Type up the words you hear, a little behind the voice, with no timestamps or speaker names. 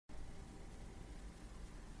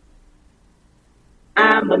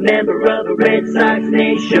I'm a member of the Red Sox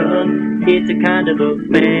Nation. It's a kind of a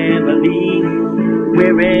family.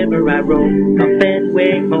 Wherever I roam, a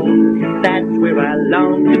Fenway home, that's where I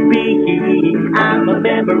long to be. I'm a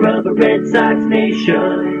member of the Red Sox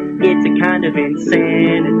Nation. It's a kind of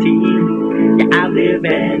insanity. Yeah, I live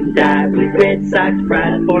and die with Red Sox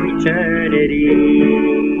pride for eternity.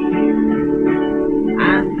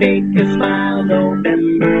 I fake a smile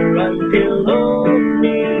November until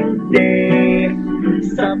opening day.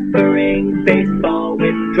 Suffering baseball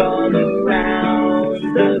withdrawal around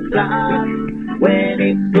the clock. When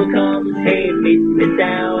April comes, hey, meet me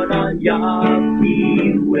down on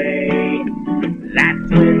Yankee Way.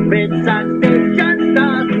 That's when Red Sox Nation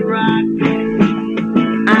starts to rock.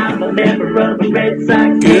 I'm a member of the Red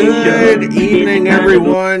Sox Nation. Good evening,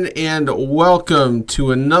 everyone, and welcome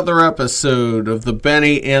to another episode of the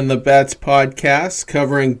Benny and the Betts podcast,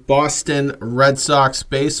 covering Boston Red Sox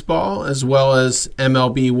baseball as well as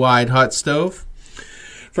MLB-wide hot stove.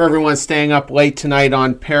 For everyone staying up late tonight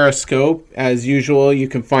on Periscope, as usual, you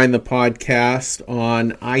can find the podcast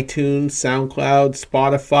on iTunes, SoundCloud,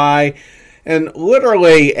 Spotify, and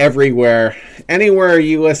literally everywhere. Anywhere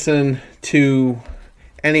you listen to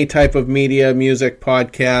any type of media, music,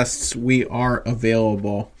 podcasts, we are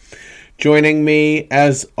available. Joining me,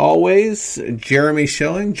 as always, Jeremy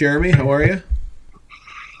Schilling. Jeremy, how are you?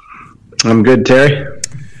 I'm good, Terry.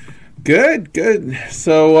 Good.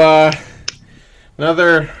 So,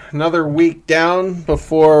 Another week down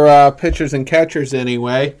before pitchers and catchers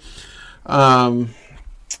anyway. Not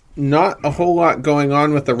a whole lot going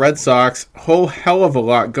on with the Red Sox. Whole hell of a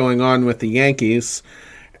lot going on with the Yankees.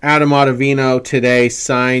 Adam Ottavino today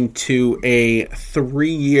signed to a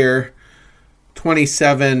 3-year,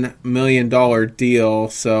 $27 million deal.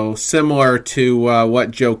 So similar to what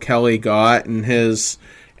Joe Kelly got, and his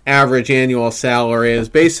average annual salary is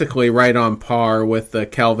basically right on par with the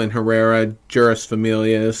Kelvin Herrera, Juris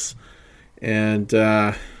Familias, and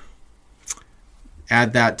add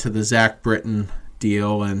that to the Zach Britton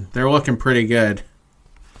deal, and they're looking pretty good.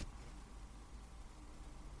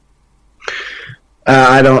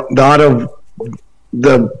 Whatever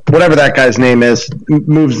that guy's name is,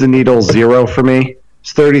 moves the needle zero for me.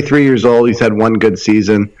 He's 33 years old. He's had one good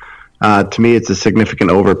season. To me, it's a significant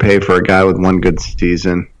overpay for a guy with one good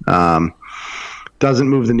season. Doesn't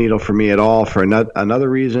move the needle for me at all for another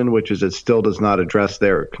reason, which is it still does not address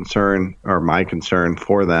their concern, or my concern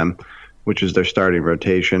for them, which is their starting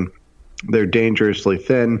rotation. They're dangerously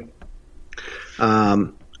thin.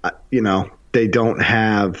 They don't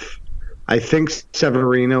have – I think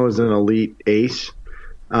Severino is an elite ace,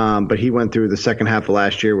 but he went through the second half of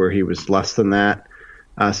last year where he was less than that.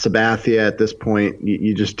 Sabathia, at this point,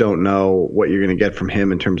 you just don't know what you're going to get from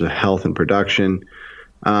him in terms of health and production.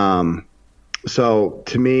 So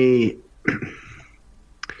to me,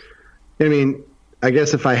 I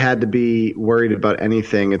guess if I had to be worried about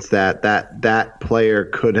anything, it's that player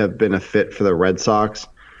could have been a fit for the Red Sox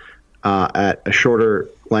at a shorter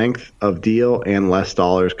length of deal and less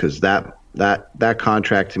dollars, because that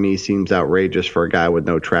contract to me seems outrageous for a guy with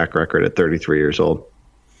no track record at 33 years old.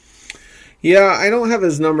 Yeah, I don't have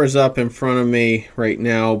his numbers up in front of me right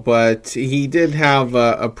now, but he did have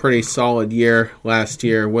a pretty solid year last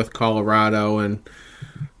year with Colorado, and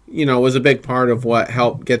was a big part of what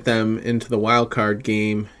helped get them into the wild card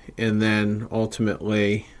game and then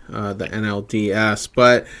ultimately the NLDS.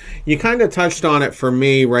 But you kind of touched on it for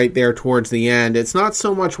me right there towards the end. It's not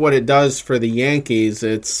so much what it does for the Yankees,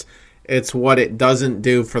 it's what it doesn't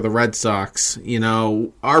do for the Red Sox.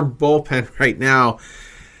 Our bullpen right now,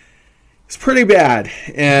 it's pretty bad,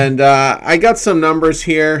 and I got some numbers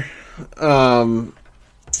here. Let's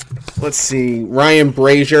see. Ryan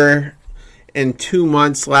Brazier in 2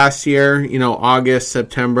 months last year, August,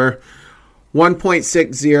 September,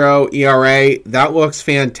 1.60 ERA. That looks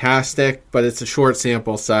fantastic, but it's a short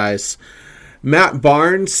sample size. Matt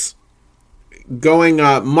Barnes, going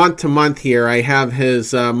month to month here, I have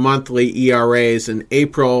his monthly ERAs. In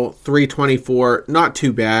April, 3.24, not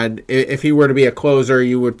too bad. If he were to be a closer,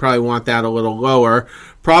 you would probably want that a little lower.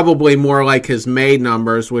 Probably more like his May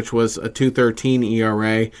numbers, which was a 2.13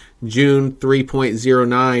 ERA. June,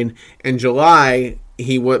 3.09. And July,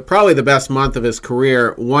 he was probably the best month of his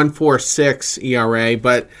career, 1.46 ERA.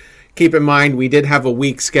 But keep in mind, we did have a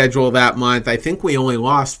weak schedule that month. I think we only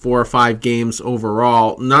lost 4 or 5 games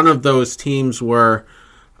overall. None of those teams were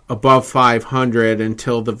above 500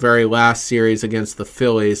 until the very last series against the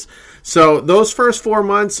Phillies. So those first 4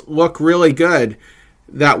 months look really good.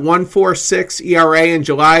 That 1.46 ERA in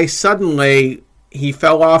July, suddenly he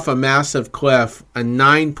fell off a massive cliff, a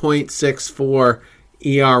 9.64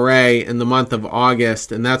 ERA in the month of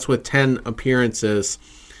August, and that's with 10 appearances.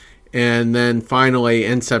 And then finally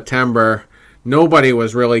in September, nobody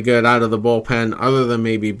was really good out of the bullpen other than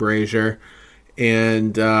maybe Brazier.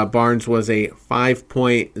 And Barnes was a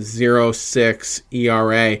 5.06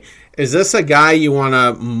 ERA. Is this a guy you want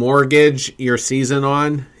to mortgage your season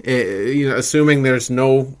on, assuming there's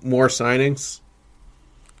no more signings?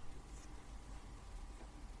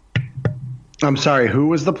 I'm sorry, who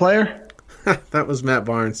was the player? That was Matt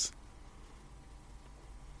Barnes.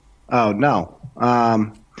 Oh, no.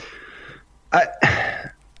 I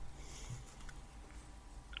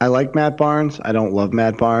like Matt Barnes. I don't love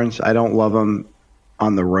Matt Barnes. I don't love him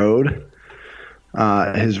on the road.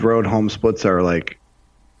 His road home splits are like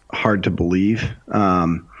hard to believe.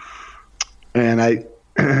 And I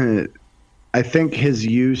think his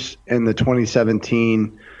use in the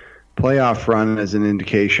 2017 playoff run is an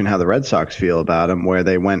indication how the Red Sox feel about him, where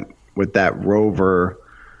they went with that rover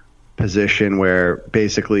position where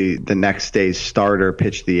basically the next day's starter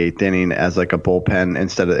pitched the 8th inning as like a bullpen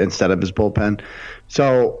instead of his bullpen.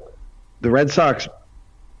 So the Red Sox,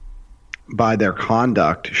 by their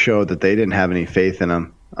conduct, showed that they didn't have any faith in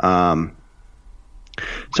him. So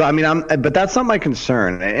I mean, but that's not my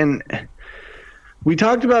concern. And we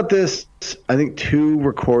talked about this, I think, 2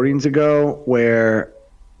 recordings ago, where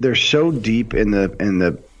they're so deep in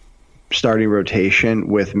the starting rotation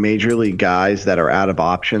with major league guys that are out of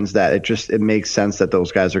options that it makes sense that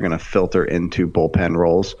those guys are going to filter into bullpen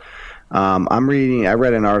roles. I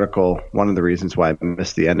read an article, one of the reasons why I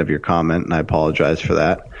missed the end of your comment, and I apologize for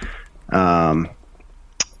that. Felger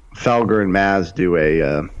and Maz do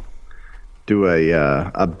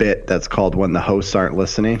a bit that's called When the Hosts Aren't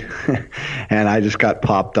Listening. And I just got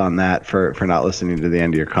popped on that for not listening to the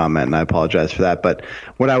end of your comment, and I apologize for that. But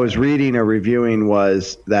what I was reading or reviewing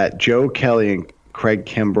was that Joe Kelly and Craig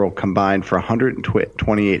Kimbrell combined for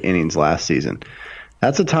 128 innings last season.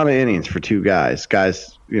 That's a ton of innings for 2 guys.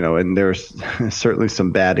 And there's certainly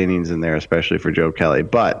some bad innings in there, especially for Joe Kelly.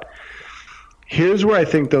 But here's where I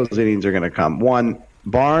think those innings are going to come. 1,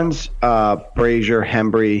 Barnes, Brazier,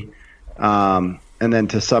 Hembree, and then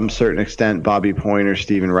to some certain extent, Bobby Pointer,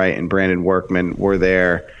 Stephen Wright, and Brandon Workman were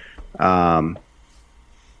there.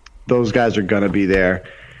 Those guys are going to be there.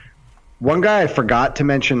 One guy I forgot to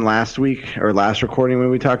mention last week or last recording when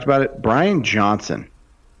we talked about it, Brian Johnson.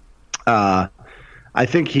 I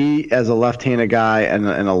think he, as a left-handed guy and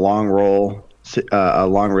a long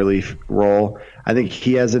relief role, I think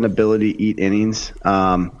he has an ability to eat innings.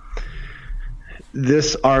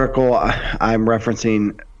 This article I'm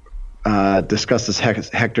referencing discusses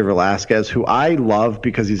Hector Velasquez, who I love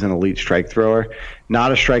because he's an elite strike thrower,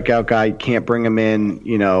 not a strikeout guy. You can't bring him in,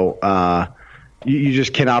 you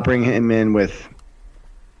just cannot bring him in with,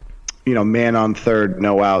 man on third,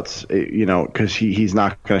 no outs, because he's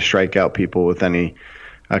not going to strike out people with any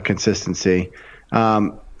consistency.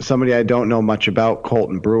 Somebody I don't know much about,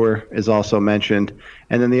 Colton Brewer, is also mentioned.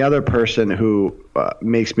 And then the other person who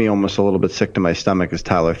makes me almost a little bit sick to my stomach is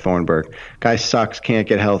Tyler Thornburg. Guy sucks, can't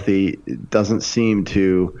get healthy, doesn't seem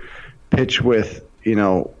to pitch with, he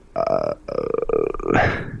doesn't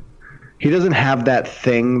have that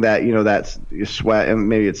thing that, that's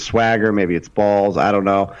maybe it's swagger, maybe it's balls, I don't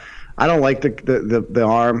know. I don't like the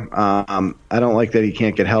arm. I don't like that he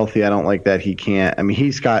can't get healthy. I don't like that he can't. I mean,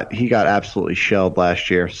 he got absolutely shelled last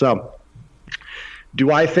year. So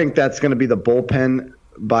do I think that's going to be the bullpen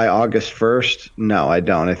by August 1st? No, I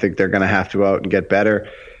don't. I think they're going to have to go out and get better.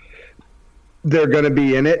 They're going to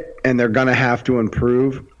be in it, and they're going to have to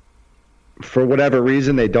improve. For whatever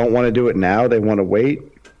reason, they don't want to do it now. They want to wait.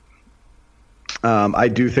 I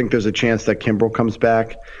do think there's a chance that Kimbrell comes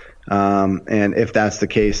back. And if that's the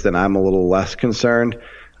case, then I'm a little less concerned.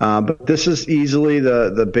 But this is easily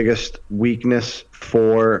the biggest weakness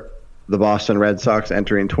for the Boston Red Sox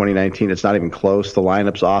entering 2019. It's not even close. The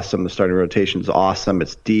lineup's awesome. The starting rotation's awesome.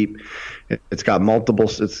 It's deep. It's got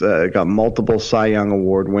multiple Cy Young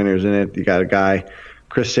Award winners in it. You got a guy,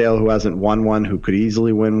 Chris Sale, who hasn't won one, who could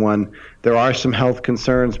easily win one. There are some health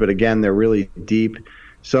concerns, but again, they're really deep.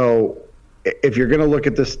 So if you're going to look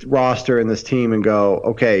at this roster and this team and go,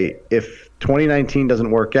 okay, if 2019 doesn't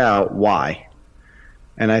work out, why?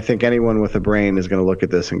 And I think anyone with a brain is going to look at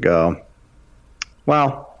this and go,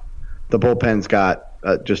 well, the bullpen's got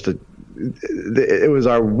it was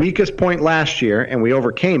our weakest point last year, and we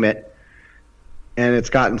overcame it, and it's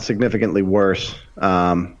gotten significantly worse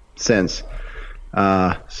since.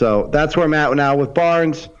 So that's where I'm at now with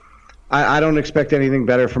Barnes. I don't expect anything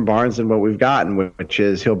better from Barnes than what we've gotten, which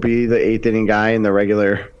is he'll be the 8th inning guy in the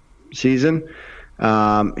regular season.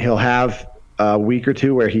 He'll have a week or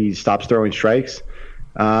two where he stops throwing strikes.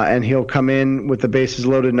 And he'll come in with the bases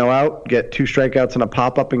loaded, no out, get 2 strikeouts and a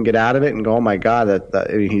pop-up and get out of it and go, oh, my God,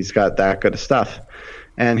 he's got that good of stuff.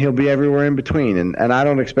 And he'll be everywhere in between. And I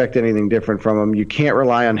don't expect anything different from him. You can't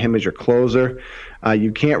rely on him as your closer.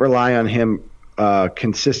 You can't rely on him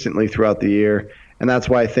consistently throughout the year. And that's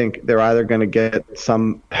why I think they're either going to get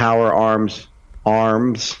some power arms,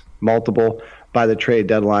 multiple, by the trade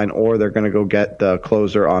deadline, or they're going to go get the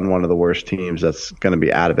closer on one of the worst teams that's going to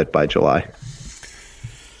be out of it by July.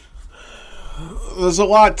 There's a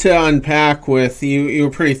lot to unpack with you. You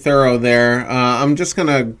were pretty thorough there. I'm just going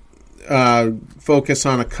to focus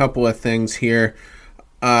on a couple of things here.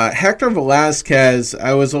 Hector Velasquez,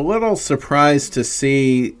 I was a little surprised to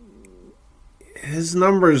see his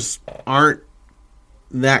numbers aren't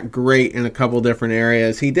that great in a couple different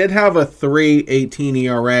areas. He did have a 3.18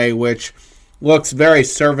 ERA, which looks very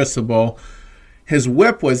serviceable. His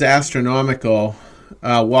whip was astronomical.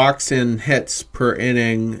 Walks and hits per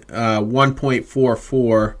inning,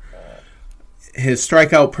 1.44. His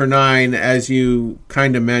strikeout per 9, as you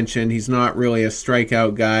kind of mentioned, he's not really a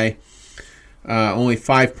strikeout guy. Only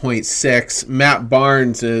 5.6. Matt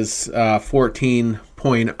Barnes is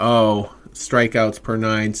 14.0 strikeouts per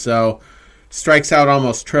 9. So strikes out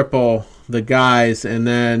almost triple the guys, and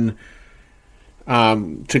then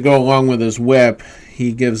to go along with his whip,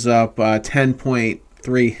 he gives up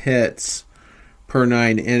 10.3 hits per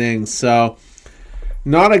 9 innings. So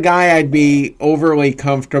not a guy I'd be overly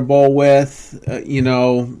comfortable with,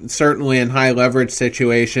 certainly in high leverage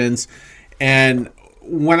situations. And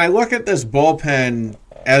when I look at this bullpen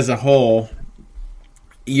as a whole,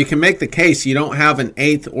 you can make the case you don't have an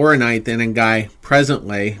 8th or a 9th inning guy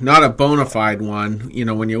presently, not a bona fide one.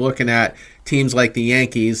 When you're looking at teams like the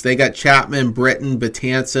Yankees, they got Chapman, Britton,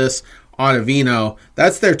 Betances, Ottavino.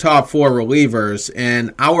 That's their top 4 relievers,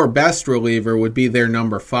 and our best reliever would be their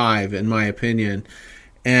number 5, in my opinion.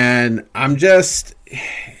 And I'm just...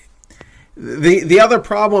 The other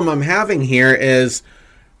problem I'm having here is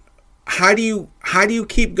how do you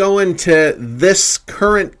keep going to this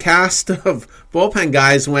current cast of bullpen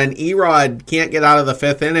guys when Erod can't get out of the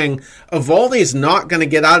 5th inning? Eovaldi's not going to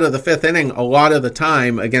get out of the 5th inning a lot of the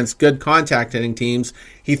time against good contact hitting teams.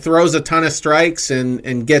 He throws a ton of strikes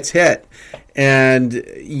and gets hit. And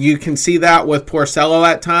you can see that with Porcello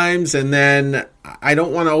at times. And then I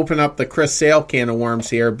don't want to open up the Chris Sale can of worms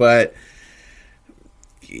here, but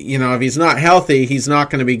if he's not healthy, he's not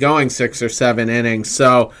going to be going 6 or 7 innings.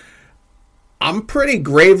 So I'm pretty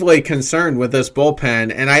gravely concerned with this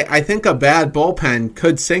bullpen, and I think a bad bullpen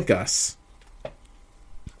could sink us.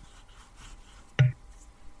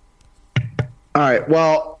 All right,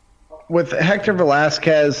 well, with Hector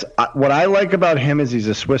Velasquez, what I like about him is he's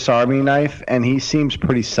a Swiss Army knife, and he seems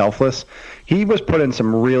pretty selfless. He was put in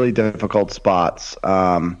some really difficult spots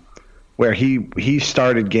where he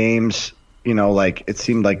started games, like it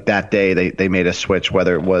seemed like that day they made a switch,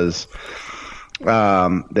 whether it was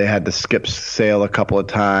they had to skip Sale a couple of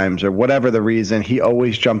times or whatever the reason. He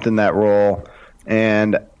always jumped in that role,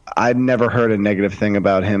 and I've never heard a negative thing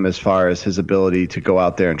about him as far as his ability to go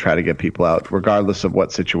out there and try to get people out, regardless of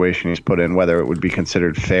what situation he's put in, whether it would be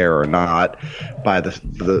considered fair or not by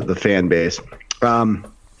the fan base. I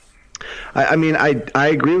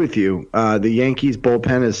agree with you. The Yankees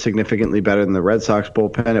bullpen is significantly better than the Red Sox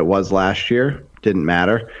bullpen. It was last year. Didn't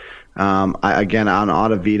matter. Again, on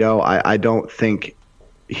Ottavino, I don't think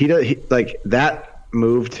he that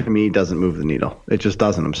move to me doesn't move the needle. It just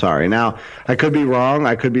doesn't. I'm sorry. Now, I could be wrong.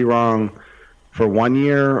 I could be wrong for 1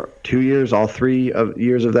 year, 2 years, all 3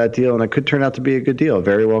 years of that deal, and it could turn out to be a good deal.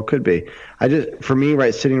 Very well could be. For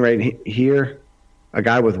me, sitting right here, a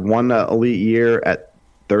guy with 1 elite year at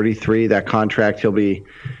 33, that contract, he'll be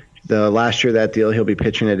the last year of that deal, he'll be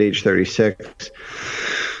pitching at age 36.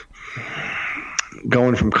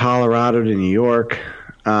 Going from Colorado to New York,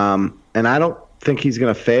 and I don't think he's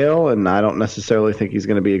going to fail, and I don't necessarily think he's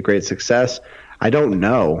going to be a great success. I don't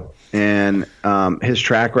know, and his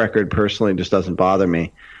track record personally just doesn't bother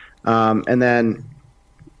me. And then,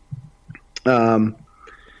 the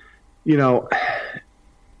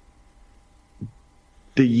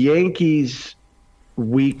Yankees'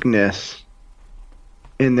 weakness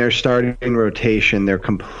in their starting rotation, their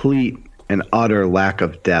complete and utter lack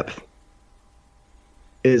of depth,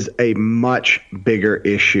 is a much bigger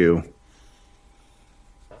issue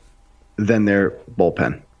than their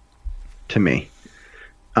bullpen, to me.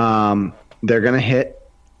 They're going to hit.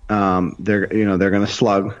 They're going to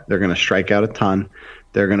slug. They're going to strike out a ton.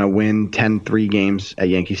 They're going to win 10-3 games at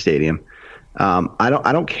Yankee Stadium. I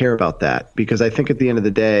don't care about that, because I think at the end of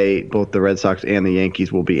the day, both the Red Sox and the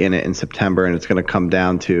Yankees will be in it in September, and it's going to come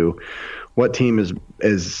down to what team is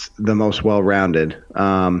is the most well-rounded.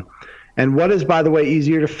 And what is, by the way,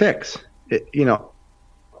 easier to fix?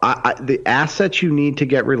 The assets you need to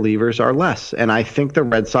get relievers are less, and I think the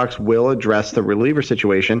Red Sox will address the reliever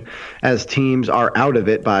situation as teams are out of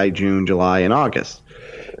it by June, July, and August.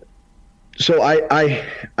 So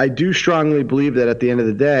I do strongly believe that at the end of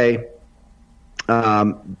the day,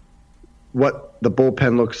 what the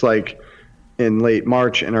bullpen looks like in late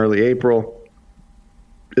March and early April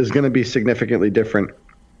is going to be significantly different,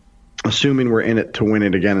 assuming we're in it to win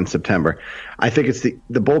it again in September. I think it's the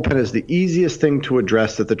bullpen is the easiest thing to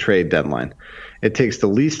address at the trade deadline. It takes the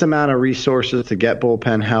least amount of resources to get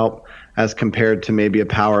bullpen help as compared to maybe a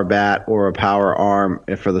power bat or a power arm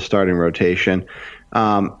for the starting rotation.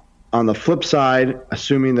 On the flip side,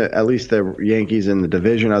 assuming that at least the Yankees in the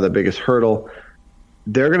division are the biggest hurdle,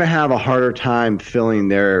 they're going to have a harder time filling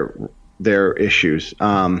their issues.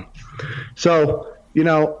 Not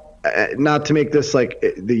to make this like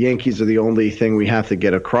the Yankees are the only thing we have to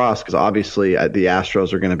get across, because obviously the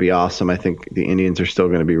Astros are going to be awesome. I think the Indians are still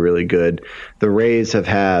going to be really good. The Rays have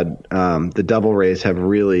had the Double Rays have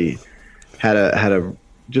really had a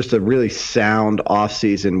really sound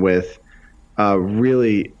offseason with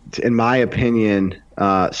really, in my opinion,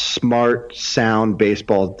 smart, sound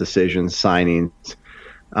baseball decisions, signings.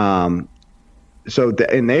 And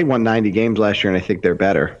they won 90 games last year, and I think they're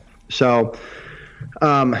better. So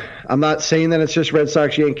I'm not saying that it's just Red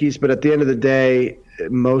Sox Yankees, but at the end of the day,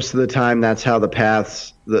 most of the time that's how the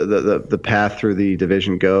path through the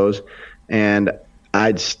division goes. And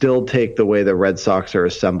I'd still take the way the Red Sox are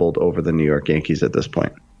assembled over the New York Yankees at this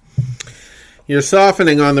point. You're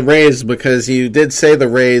softening on the Rays because you did say the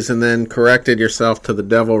Rays and then corrected yourself to the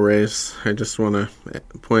Devil Rays. I just want to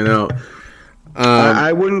point out.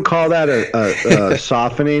 I wouldn't call that a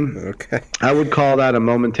softening. Okay. I would call that a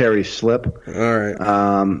momentary slip. All right.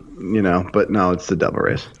 But no, it's the Devil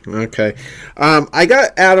Rays. Okay. I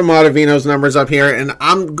got Adam Ottavino's numbers up here, and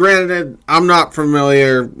I'm not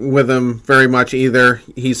familiar with him very much either.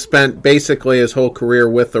 He spent basically his whole career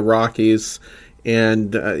with the Rockies,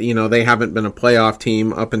 and they haven't been a playoff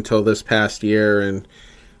team up until this past year, and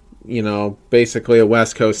basically a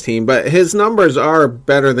West Coast team. But his numbers are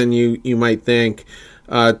better than you might think.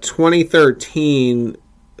 2013,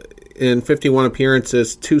 in 51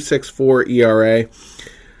 appearances, 2.64 ERA.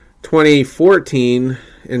 2014,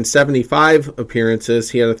 in 75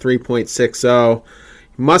 appearances, he had a 3.60.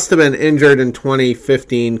 Must have been injured in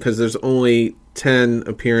 2015 because there's only 10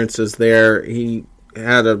 appearances there. He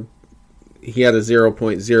had a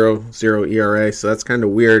 0.00 ERA, so that's kind of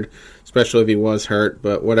weird, especially if he was hurt,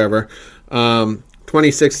 but whatever.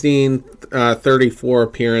 2016, 34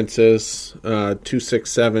 appearances,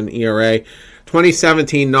 2.67 ERA.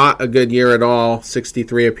 2017, not a good year at all,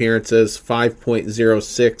 63 appearances,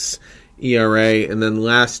 5.06 ERA. And then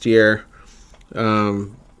last year,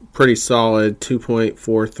 pretty solid,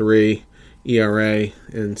 2.43 ERA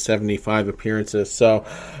in 75 appearances. So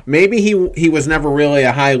maybe he was never really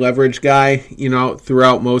a high leverage guy,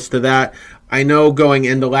 throughout most of that. I know going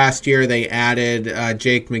into last year they added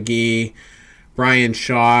Jake McGee, Brian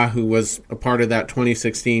Shaw, who was a part of that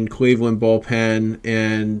 2016 Cleveland bullpen,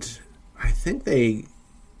 and I think they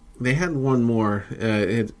had one more.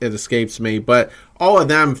 It escapes me, but all of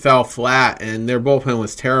them fell flat, and their bullpen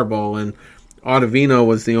was terrible, and Ottavino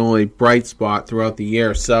was the only bright spot throughout the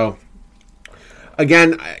year. So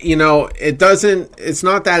again, it's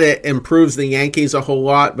not that it improves the Yankees a whole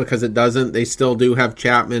lot, because it doesn't. They still do have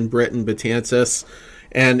Chapman, Britton, Betances,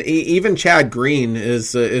 and even Chad Green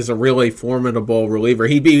is a really formidable reliever.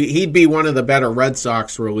 He'd be one of the better Red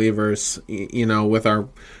Sox relievers, with our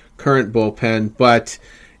current bullpen. But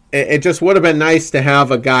it just would have been nice to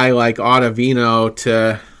have a guy like Ottavino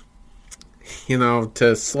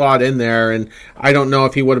to slot in there. And I don't know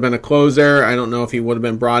if he would have been a closer. I don't know if he would have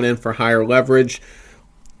been brought in for higher leverage,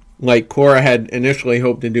 like Cora had initially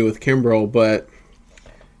hoped to do with Kimbrel. But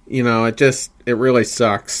it really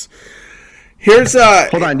sucks. Here's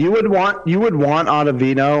hold on. You would want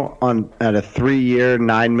Ottavino at a 3-year,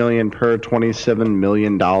 $9 million per $27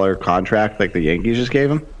 million contract like the Yankees just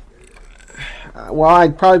gave him? Well,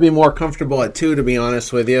 I'd probably be more comfortable at 2, to be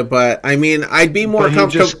honest with you. But I mean, I'd be more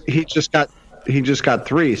comfortable. He just got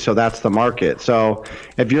 3, so that's the market. So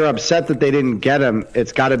if you're upset that they didn't get him,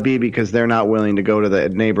 it's got to be because they're not willing to go to the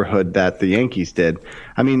neighborhood that the Yankees did.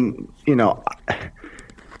 I mean,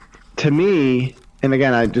 to me, and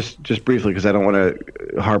again, I just briefly, because I don't want to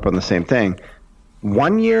harp on the same thing.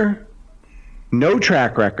 1 year, no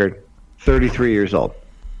track record, 33 years old.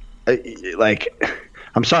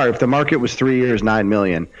 I'm sorry, if the market was 3 years, $9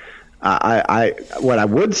 million, what I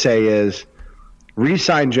would say is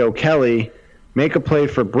re-sign Joe Kelly make a play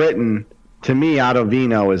for Britton. To me,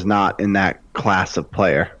 Ottavino is not in that class of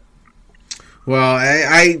player. Well,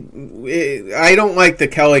 I don't like the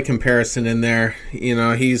Kelly comparison in there.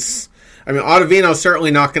 Ottavino's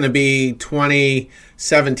certainly not going to be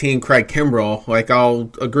 2017 Craig Kimbrell. Like,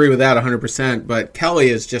 I'll agree with that 100%. But Kelly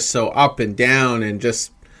is just so up and down and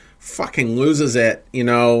just fucking loses it,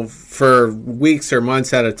 for weeks or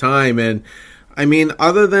months at a time. And I mean,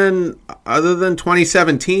 other than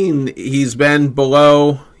 2017, he's been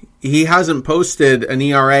below. He hasn't posted an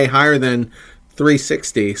ERA higher than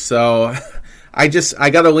 3.60. So I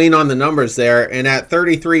got to lean on the numbers there. And at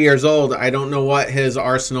 33 years old, I don't know what his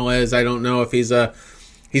arsenal is. I don't know if he's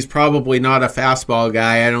probably not a fastball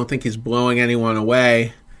guy. I don't think he's blowing anyone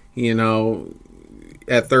away,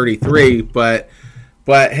 at 33. But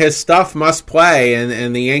his stuff must play,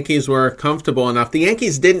 and the Yankees were comfortable enough. The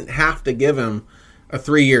Yankees didn't have to give him a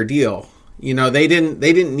 3-year deal. They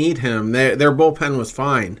didn't need him. Their bullpen was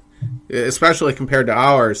fine, especially compared to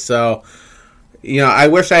ours. So, I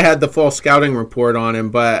wish I had the full scouting report on him,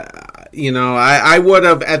 but I would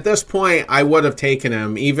have, at this point, I would have taken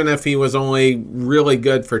him, even if he was only really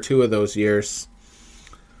good for 2 of those years.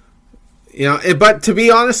 But to be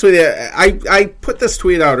honest with you, I put this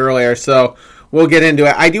tweet out earlier, so we'll get into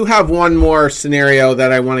it. I do have one more scenario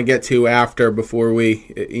that I want to get to after before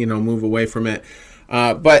we, move away from it.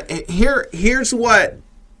 But here's what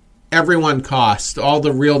everyone cost, all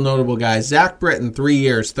the real notable guys. Zach Britton, 3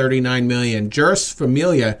 years, $39 million. Juris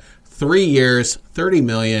Familia, 3 years, $30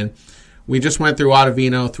 million. We just went through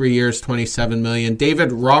Ottavino, 3 years, $27 million.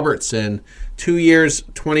 David Robertson, 2 years,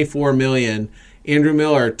 $24 million. Andrew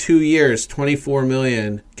Miller, 2 years, $24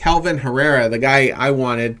 million. Kelvin Herrera, the guy I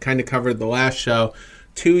wanted, kind of covered the last show,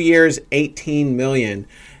 2 years, $18 million.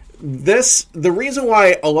 The reason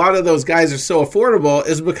why a lot of those guys are so affordable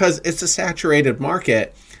is because it's a saturated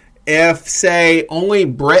market. If, say, only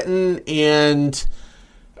Britton and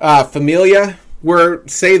Familia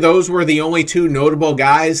those were the only 2 notable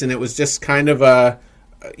guys, and it was just kind of a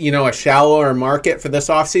shallower market for this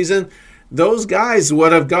offseason, those guys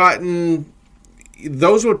would have gotten.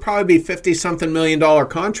 Those would probably be $50-something million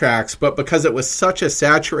contracts, but because it was such a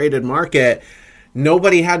saturated market,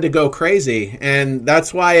 nobody had to go crazy. And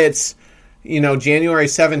that's why it's, January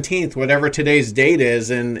 17th, whatever today's date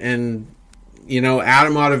is, and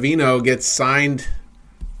Adam Ottavino gets signed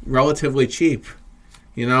relatively cheap,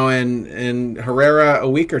 and Herrera a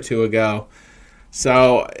week or 2 ago.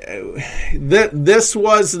 So this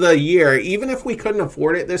was the year. Even if we couldn't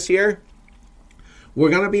afford it this year,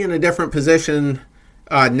 we're going to be in a different position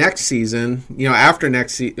next season, after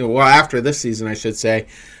this season, I should say,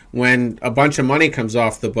 when a bunch of money comes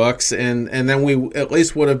off the books, and then we at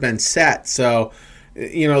least would have been set. So,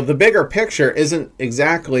 the bigger picture isn't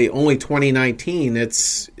exactly only 2019.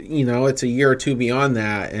 It's, it's a year or 2 beyond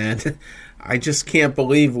that. And I just can't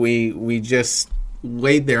believe we just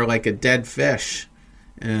laid there like a dead fish.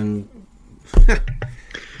 And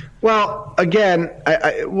well, again,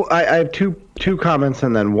 I have two comments,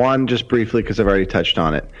 and then one just briefly because I've already touched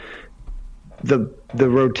on it. The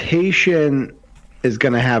rotation is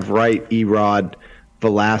going to have Wright, Erod,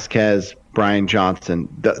 Velasquez, Brian Johnson.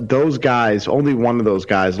 Those guys, only one of those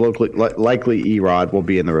guys, likely Erod, will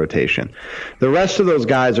be in the rotation. The rest of those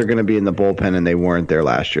guys are going to be in the bullpen, and they weren't there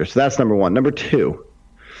last year. So that's number one. Number two,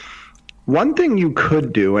 one thing you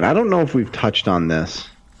could do, and I don't know if we've touched on this,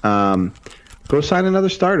 go sign another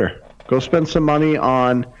starter. Go spend some money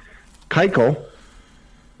on Keuchel.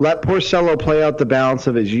 Let Porcello play out the balance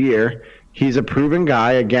of his year. He's a proven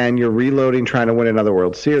guy. Again, you're reloading, trying to win another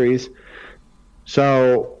World Series.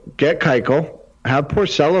 So get Keuchel, have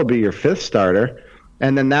Porcello be your 5th starter,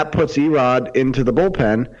 and then that puts Erod into the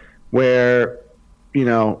bullpen where,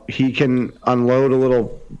 he can unload a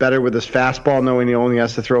little better with his fastball, knowing he only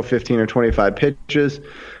has to throw 15 or 25 pitches.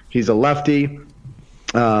 He's a lefty.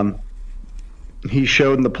 He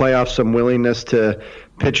showed in the playoffs some willingness to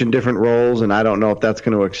pitch in different roles, and I don't know if that's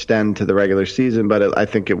going to extend to the regular season, but I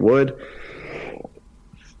think it would.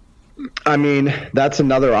 I mean, that's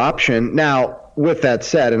another option. Now, with that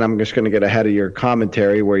said, and I'm just going to get ahead of your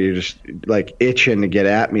commentary where you're just like itching to get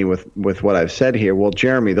at me with what I've said here. Well,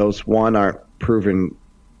 Jeremy, those aren't proven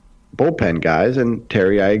bullpen guys, and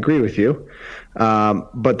Terry, I agree with you.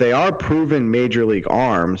 But they are proven major league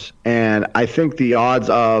arms, and I think the odds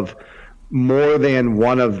of more than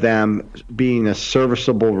one of them being a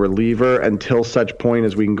serviceable reliever until such point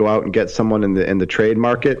as we can go out and get someone in the trade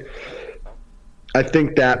market, I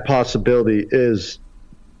think that possibility is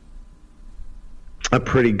a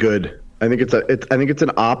pretty good. I think it's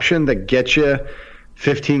an option that gets you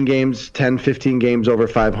 15 games, 10, 15 games over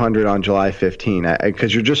 500 on July 15,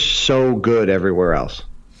 because you're just so good everywhere else.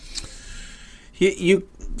 You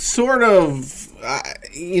sort of,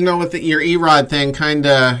 with your Erod thing, kind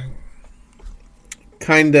of,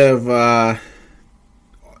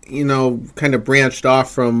 branched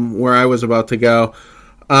off from where I was about to go.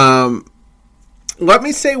 Let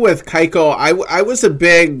me say with Keuchel, I was a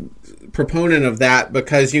big proponent of that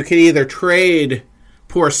because you could either trade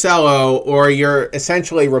Porcello or you're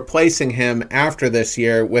essentially replacing him after this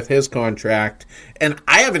year with his contract. And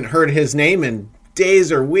I haven't heard his name in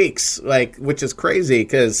days or weeks, which is crazy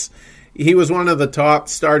because he was one of the top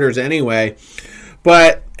starters anyway.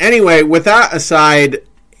 But anyway, with that aside,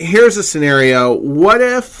 here's a scenario. What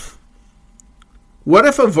if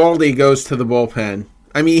Eovaldi goes to the bullpen?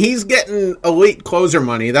 I mean, he's getting elite closer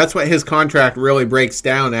money. That's what his contract really breaks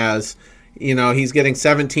down as. He's getting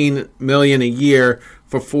 $17 million a year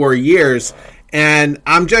for 4 years. And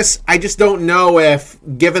I just don't know if,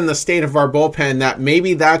 given the state of our bullpen, that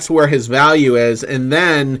maybe that's where his value is. And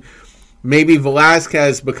then maybe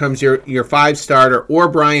Velasquez becomes your 5 starter or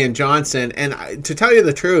Brian Johnson. And to tell you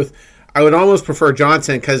the truth, I would almost prefer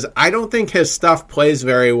Johnson because I don't think his stuff plays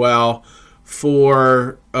very well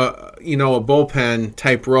for a bullpen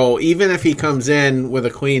type role. Even if he comes in with a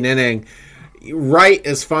clean inning, Wright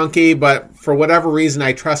is funky, but for whatever reason,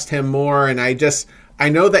 I trust him more. And I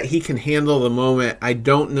know that he can handle the moment. I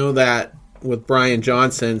don't know that with Brian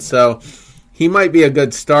Johnson, so he might be a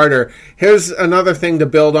good starter. Here's another thing to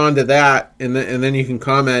build onto that, and then you can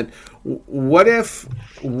comment. What if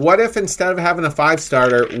instead of having a 5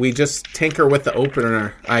 starter, we just tinker with the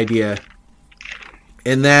opener idea,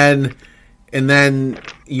 and then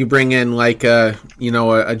you bring in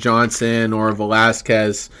a Johnson or a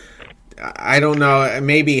Velasquez. I don't know.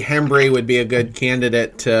 Maybe Hembry would be a good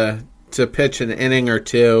candidate to pitch an inning or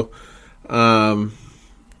two. Off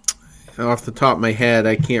the top of my head,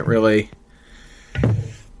 I can't really.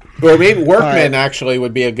 Or maybe Workman actually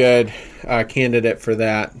would be a good candidate for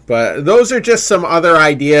that. But those are just some other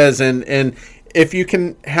ideas. And if you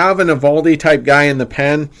can have an Eovaldi type guy in the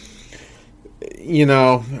pen,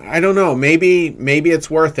 I don't know. Maybe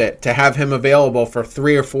it's worth it to have him available for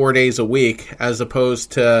 3 or 4 days a week as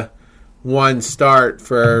opposed to one start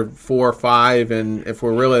for 4 or 5, and if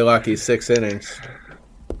we're really lucky, 6 innings.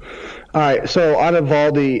 All right, so on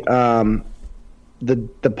Eovaldi,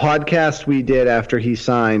 the podcast we did after he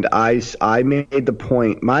signed, I made the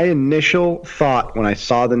point. My initial thought when I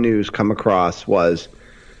saw the news come across was,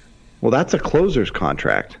 well, that's a closer's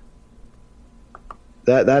contract.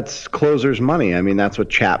 That's closer's money. I mean, that's what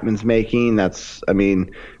Chapman's making.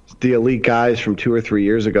 The elite guys from 2 or 3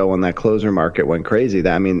 years ago when that closer market went crazy.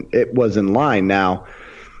 It was in line. Now,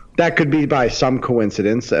 that could be by some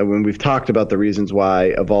coincidence. When we've talked about the reasons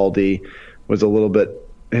why Eovaldi was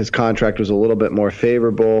his contract was a little bit more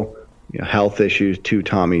favorable, health issues, 2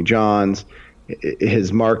 Tommy Johns.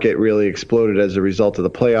 His market really exploded as a result of the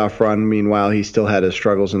playoff run. Meanwhile, he still had his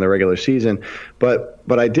struggles in the regular season. But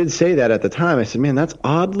I did say that at the time. I said, man, that's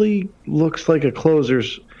oddly looks like a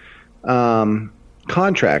closer's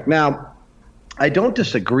contract. Now, I don't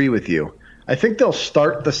disagree with you. I think they'll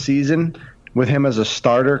start the season with him as a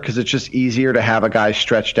starter because it's just easier to have a guy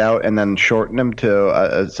stretched out and then shorten him to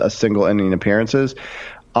a single inning appearances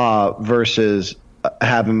versus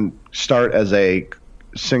have him start as a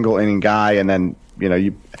single inning guy and then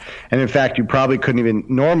and in fact you probably couldn't even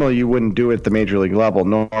normally you wouldn't do it at the major league level.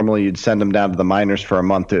 Normally you'd send him down to the minors for a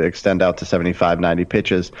month to extend out to 75-90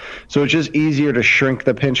 pitches. So it's just easier to shrink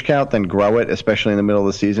the pinch count than grow it, especially in the middle of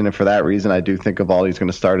the season. And for that reason, I do think Eovaldi's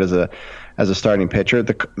going to start as a starting pitcher.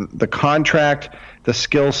 The contract, the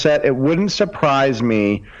skill set, it wouldn't surprise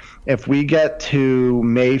me if we get to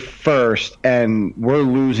May 1st and we're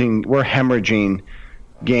hemorrhaging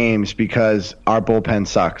games because our bullpen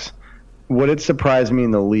sucks. Would it surprise me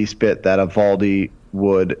in the least bit that Eovaldi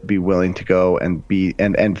would be willing to go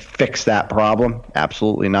and fix that problem?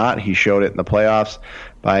 Absolutely not. He showed it in the playoffs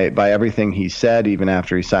by everything he said, even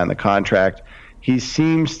after he signed the contract. He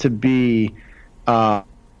seems to be a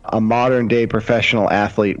modern-day professional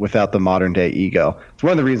athlete without the modern-day ego. It's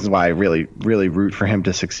one of the reasons why I really, really root for him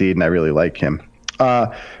to succeed, and I really like him.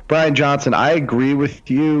 Brian Johnson, I agree with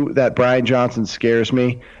you that Brian Johnson scares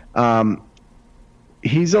me.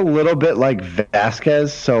 He's a little bit like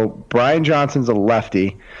Vasquez. So Brian Johnson's a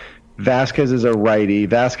lefty. Vasquez is a righty.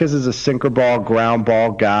 Vasquez is a sinker ball, ground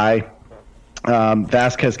ball guy.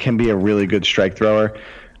 Vasquez can be a really good strike thrower.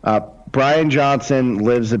 Brian Johnson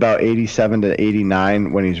lives about 87 to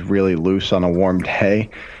 89 when he's really loose on a warm day.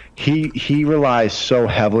 he relies so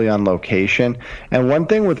heavily on location. And one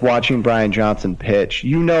thing with watching Brian Johnson pitch,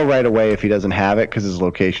 you know right away if he doesn't have it because his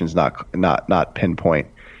location's not pinpoint.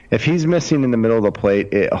 If he's missing in the middle of the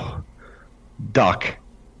plate, duck,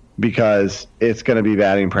 because it's going to be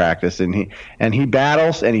batting practice. And he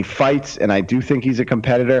battles and he fights, and I do think he's a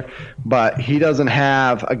competitor, but he doesn't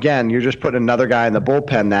have, again, you're just putting another guy in the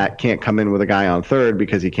bullpen that can't come in with a guy on third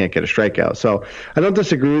because he can't get a strikeout. So I don't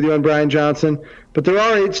disagree with you on Brian Johnson, but there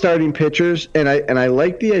are 8 starting pitchers, and I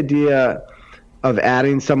like the idea of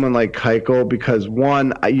adding someone like Keuchel because,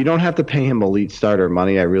 one, you don't have to pay him elite starter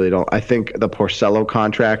money. I really don't. I think the Porcello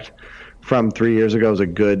contract from 3 years ago is a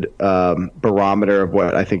good barometer of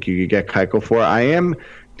what I think you could get Keuchel for. I am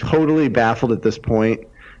totally baffled at this point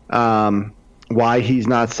why he's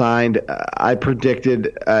not signed. I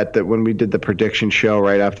predicted when we did the prediction show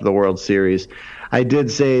right after the World Series, I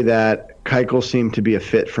did say that Keuchel seemed to be a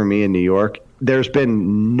fit for me in New York. There's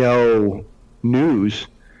been no news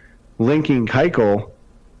linking Keuchel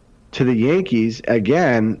to the Yankees.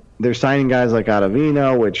 Again, they're signing guys like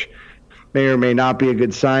Ottavino, which may or may not be a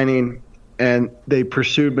good signing. And they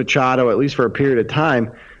pursued Machado, at least for a period of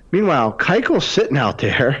time. Meanwhile, Keuchel's sitting out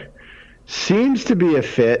there, seems to be a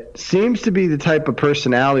fit, seems to be the type of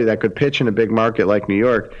personality that could pitch in a big market like New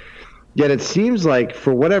York. Yet it seems like,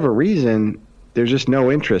 for whatever reason, there's just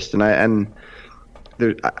no interest. And I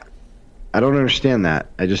don't understand that.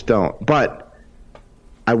 I just don't. But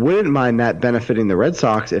I wouldn't mind that benefiting the Red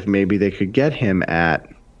Sox if maybe they could get him at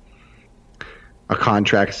a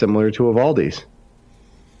contract similar to Eovaldi's.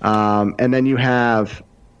 And then you have,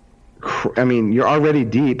 you're already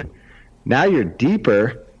deep. Now you're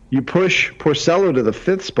deeper. You push Porcello to the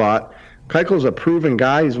 5th spot. Keuchel's a proven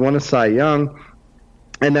guy. He's won a Cy Young.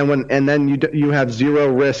 And then you have zero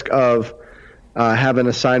risk of having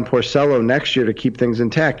to sign Porcello next year to keep things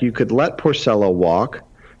intact. You could let Porcello walk.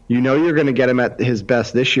 You know you're going to get him at his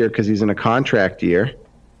best this year because he's in a contract year.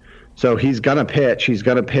 So he's going to pitch. He's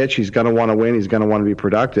going to pitch. He's going to want to win. He's going to want to be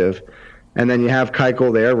productive. And then you have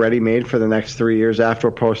Keuchel there ready-made for the next 3 years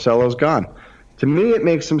after Porcello's gone. To me, it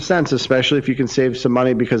makes some sense, especially if you can save some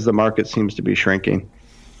money because the market seems to be shrinking.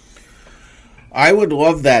 I would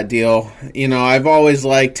love that deal. I've always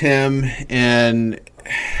liked him, and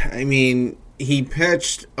he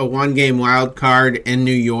pitched a 1-game wild card in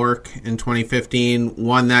New York in 2015,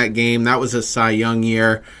 won that game. That was a Cy Young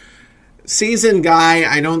year. Seasoned guy,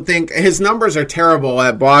 I don't think his numbers are terrible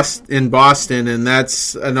in Boston, and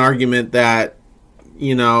that's an argument that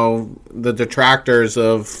the detractors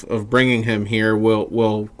of bringing him here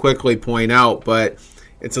will quickly point out. But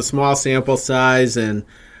it's a small sample size, and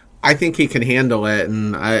I think he can handle it.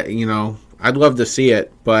 And I'd love to see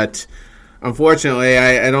it, but unfortunately,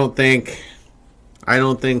 I don't think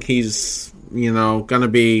he's going to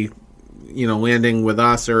be landing with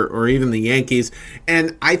us or even the Yankees.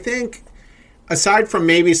 And I think, aside from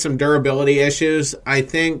maybe some durability issues, I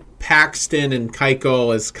think Paxton and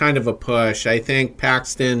Keuchel is kind of a push. I think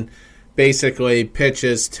Paxton basically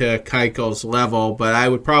pitches to Keuchel's level, but I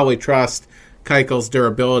would probably trust Keuchel's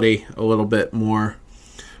durability a little bit more.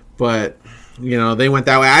 But, they went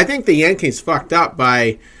that way. I think the Yankees fucked up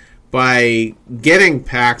by getting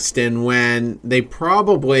Paxton when they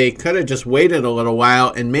probably could have just waited a little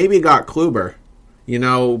while and maybe got Kluber,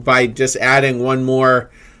 by just adding one more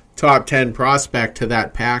top 10 prospect to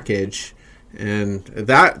that package. And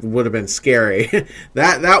that would have been scary.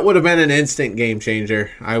 that would have been an instant game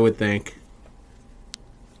changer, I would think.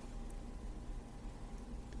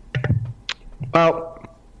 Well,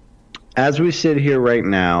 as we sit here right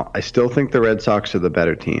now, I still think the Red Sox are the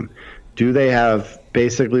better team. Do they have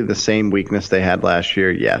basically the same weakness they had last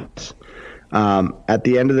year? Yes. At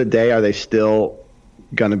the end of the day, are they still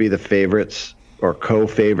going to be the favorites or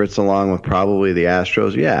co-favorites along with probably the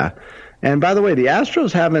Astros? Yeah. And by the way, the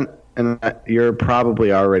Astros haven't, and you're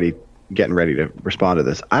probably already getting ready to respond to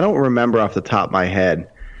this. I don't remember off the top of my head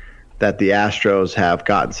that the Astros have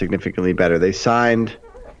gotten significantly better. They signed,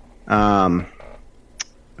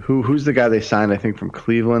 who's the guy they signed, I think, from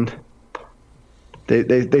Cleveland?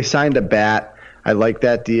 They signed a bat. I like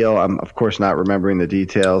that deal. I'm, of course, not remembering the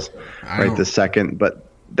details right this second, but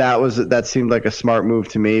that seemed like a smart move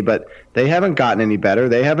to me. But they haven't gotten any better.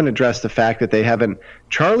 They haven't addressed the fact that they haven't.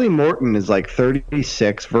 Charlie Morton is like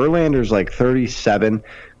 36. Verlander's like 37.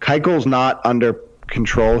 Keuchel's not under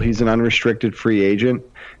control. He's an unrestricted free agent.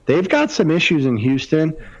 They've got some issues in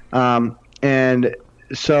Houston, and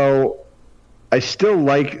so I still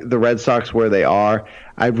like the Red Sox where they are.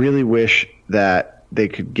 I really wish that they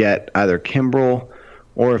could get either Kimbrel,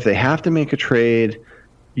 or if they have to make a trade,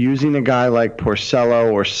 using a guy like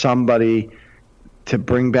Porcello or somebody to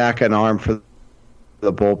bring back an arm for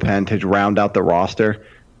the bullpen to round out the roster,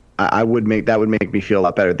 that would make me feel a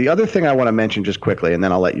lot better. The other thing I want to mention just quickly, and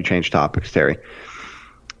then I'll let you change topics, Terry.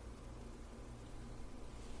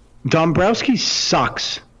 Dombrowski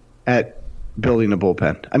sucks at building a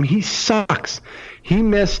bullpen. I mean, he sucks. He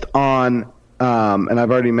missed on, and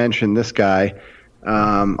I've already mentioned this guy,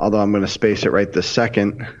 although I'm going to space it right this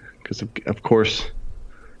second because, of course,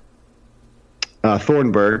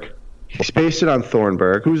 Thornburg. He spaced it on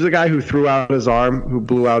Thornburg, who's the guy who threw out his arm, who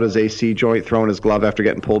blew out his AC joint, throwing his glove after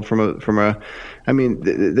getting pulled from a. I mean,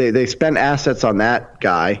 they spent assets on that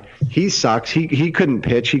guy. He sucks. He couldn't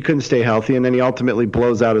pitch. He couldn't stay healthy, and then he ultimately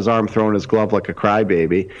blows out his arm, throwing his glove like a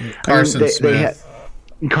crybaby. Carson Smith.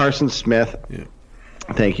 Carson Smith. Yeah.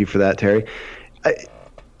 Thank you for that, Terry.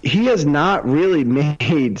 He has not really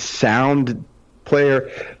made sound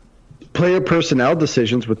player personnel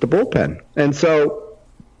decisions with the bullpen, and so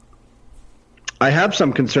I have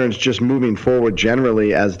some concerns just moving forward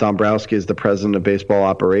generally as Dombrowski is the president of baseball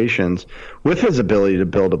operations with his ability to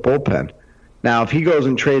build a bullpen. Now, if he goes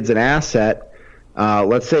and trades an asset,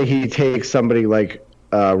 let's say he takes somebody like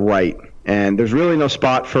Wright, and there's really no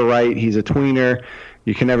spot for Wright. He's a tweener.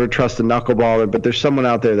 You can never trust a knuckleballer, but there's someone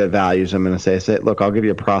out there that values him and say, look, I'll give you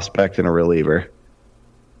a prospect and a reliever.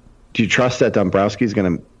 Do you trust that Dombrowski's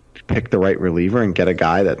going to pick the right reliever and get a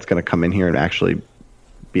guy that's going to come in here and actually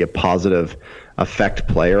be a positive effect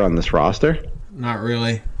player on this roster? Not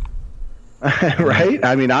really. Right?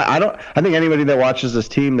 I mean, I think anybody that watches this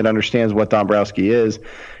team that understands what Dombrowski is,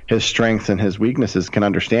 his strengths and his weaknesses, can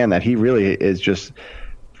understand that he really is just,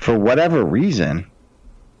 for whatever reason,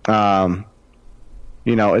 it's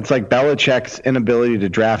like Belichick's inability to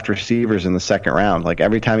draft receivers in the second round. Like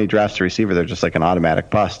every time he drafts a receiver, they're just like an automatic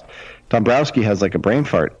bust. Dombrowski has like a brain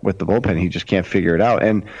fart with the bullpen. He just can't figure it out.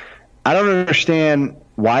 And I don't understand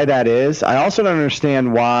why that is. I also don't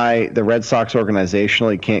understand why the Red Sox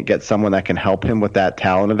organizationally can't get someone that can help him with that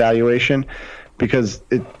talent evaluation, because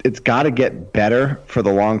it's got to get better for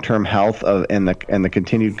the long-term health of and the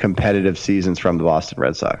continued competitive seasons from the Boston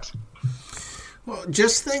Red Sox. Well,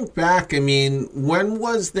 just think back. I mean, when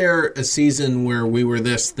was there a season where we were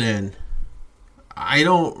this thin? I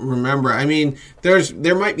don't remember. I mean,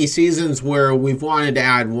 there might be seasons where we've wanted to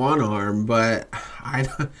add one arm, but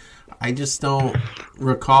I just don't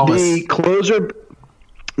recall the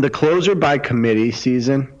closer by committee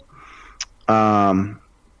season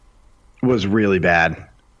was really bad,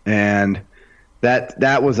 and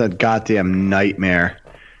that was a goddamn nightmare.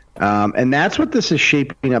 And that's what this is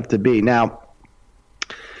shaping up to be. Now,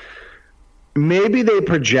 maybe they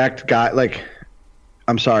project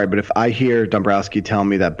I'm sorry, but if I hear Dombrowski tell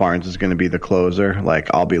me that Barnes is going to be the closer,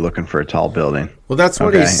 I'll be looking for a tall building. Well, that's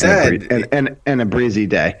what he said. And a breezy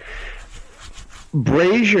day.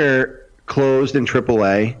 Brazier closed in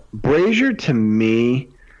AAA. Brazier, to me,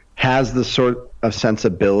 has the sort of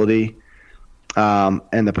sensibility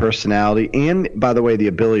and the personality, and, by the way, the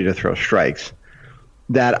ability to throw strikes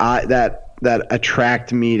that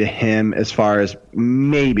attract me to him as far as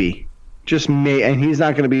maybe, and he's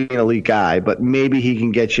not going to be an elite guy, but maybe he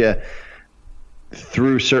can get you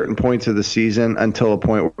through certain points of the season until a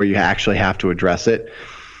point where you actually have to address it.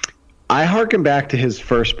 I harken back to his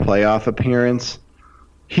first playoff appearance.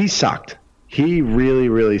 He sucked. He really,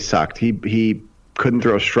 really sucked. He couldn't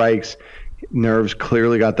throw strikes. Nerves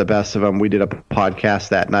clearly got the best of him. We did a podcast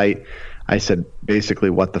that night. I said, basically,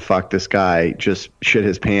 what the fuck? This guy just shit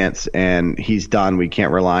his pants, and he's done. We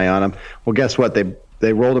can't rely on him. Well, guess what?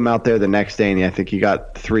 They rolled him out there the next day, and I think he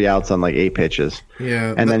got 3 outs on 8 pitches.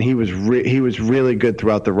 Yeah. And then he was really good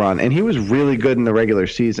throughout the run, and he was really good in the regular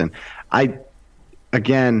season.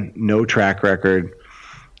 Again, no track record.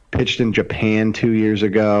 Pitched in Japan 2 years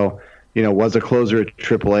ago. Was a closer at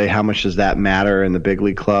AAA. How much does that matter in the big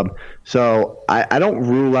league club? So I don't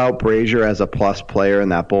rule out Brazier as a plus player in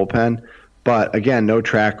that bullpen. But, again, no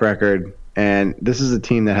track record. And this is a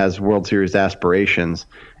team that has World Series aspirations.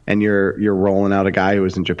 And you're rolling out a guy who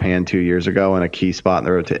was in Japan 2 years ago in a key spot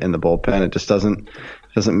in the bullpen. It just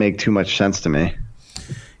doesn't make too much sense to me.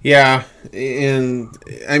 Yeah. And,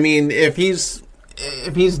 I mean, if he's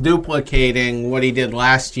duplicating what he did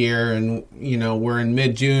last year and, we're in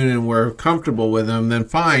mid-June and we're comfortable with him, then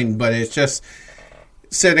fine. But it's just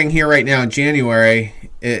sitting here right now in January,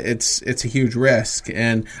 it's a huge risk.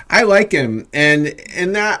 And I like him. And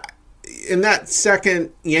in that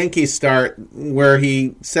second Yankee start where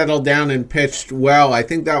he settled down and pitched well, I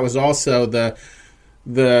think that was also the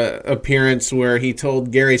appearance where he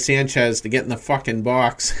told Gary Sanchez to get in the fucking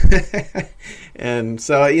box. And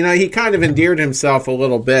so, he kind of endeared himself a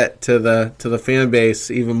little bit to the fan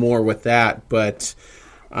base even more with that. But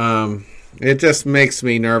it just makes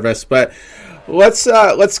me nervous. But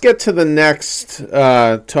Let's get to the next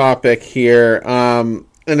topic here, and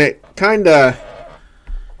it kind of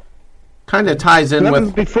ties in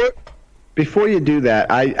with before you do that.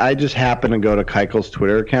 I just happened to go to Keuchel's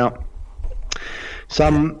Twitter account.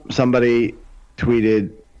 Somebody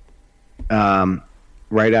tweeted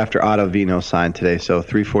right after Ottavino signed today, so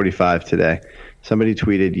 3:45 today. Somebody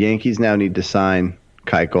tweeted, "Yankees now need to sign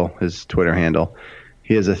Keuchel," his Twitter handle.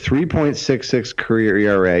 He has a 3.66 career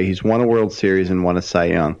ERA. He's won a World Series and won a Cy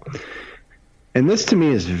Young. And this to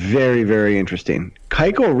me is very, very interesting.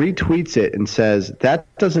 Keuchel retweets it and says, "That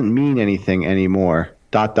doesn't mean anything anymore, ...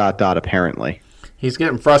 apparently." He's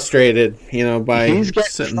getting frustrated, by He's getting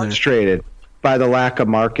sitting frustrated there. by the lack of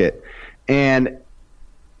market. And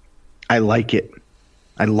I like it.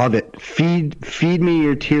 I love it. Feed me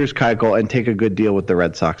your tears, Keuchel, and take a good deal with the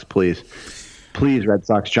Red Sox, please. Please, Red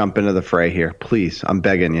Sox, jump into the fray here. Please, I'm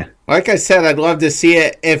begging you. Like I said, I'd love to see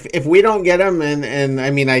it. If we don't get him, and I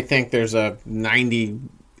mean, I think there's a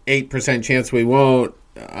 98% chance we won't.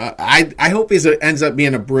 I hope he ends up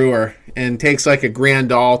being a Brewer and takes like a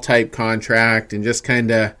Grandal type contract and just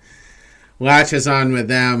kind of latches on with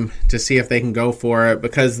them to see if they can go for it,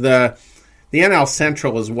 because the NL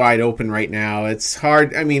Central is wide open right now. It's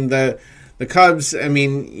hard. I mean, the Cubs, I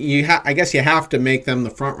mean, I guess you have to make them the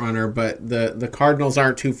front runner, but the Cardinals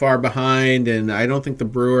aren't too far behind, and I don't think the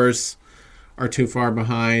Brewers are too far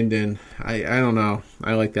behind, and I don't know.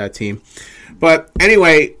 I like that team. But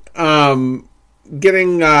anyway,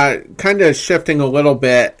 getting kind of shifting a little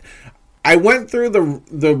bit, I went through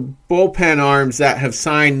the bullpen arms that have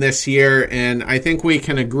signed this year, and I think we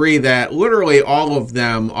can agree that literally all of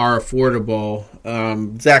them are affordable.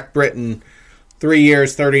 Zach Britton, 3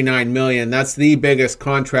 years, $39 million. That's the biggest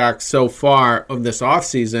contract so far of this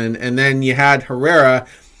offseason. And then you had Herrera,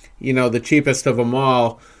 the cheapest of them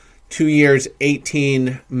all, 2 years,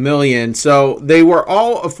 $18 million. So they were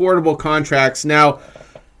all affordable contracts. Now,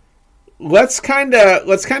 let's kind of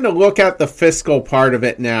look at the fiscal part of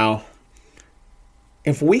it now.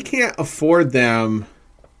 If we can't afford them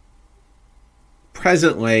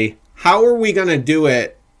presently, how are we going to do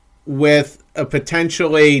it with a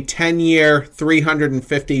potentially 10-year,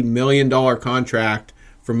 $350 million contract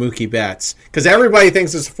for Mookie Betts? Because everybody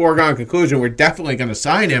thinks it's a foregone conclusion. We're definitely going to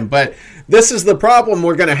sign him, but this is the problem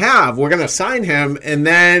we're going to have. We're going to sign him, and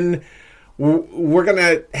then we're going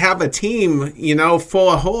to have a team, full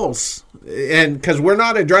of holes. And because we're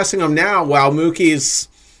not addressing them now while Mookie's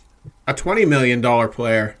a $20 million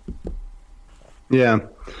player. Yeah.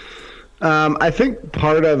 I think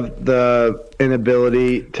part of the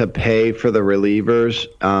inability to pay for the relievers,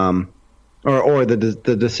 or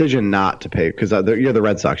the decision not to pay, because you're the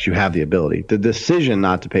Red Sox, you have the ability. The decision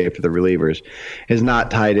not to pay for the relievers is not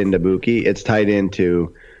tied into Mookie. It's tied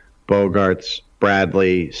into Bogarts,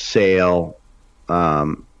 Bradley, Sale,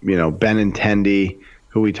 Benintendi,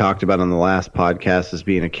 who we talked about on the last podcast as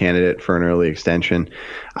being a candidate for an early extension.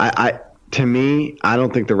 To me, I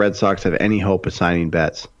don't think the Red Sox have any hope of signing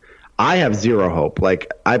Betts. I have zero hope.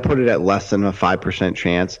 Like, I put it at less than a 5%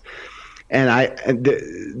 chance. And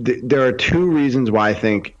there are two reasons why I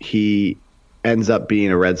think he ends up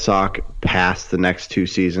being a Red Sox past the next 2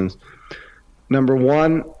 seasons. Number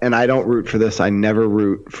one, and I don't root for this, I never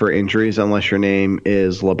root for injuries unless your name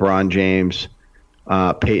is LeBron James,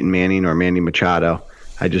 Peyton Manning, or Manny Machado.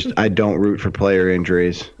 I don't root for player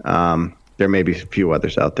injuries. There may be a few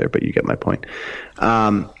others out there, but you get my point.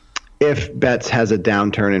 If Betts has a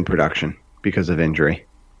downturn in production because of injury,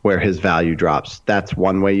 where his value drops, that's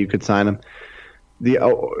one way you could sign him.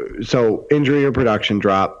 So injury or production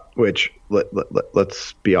drop, which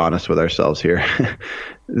let's be honest with ourselves here.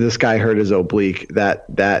 This guy hurt his oblique.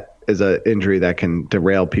 That is an injury that can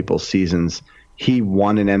derail people's seasons. He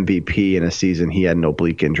won an MVP in a season he had an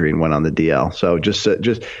oblique injury and went on the DL. So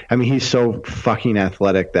he's so fucking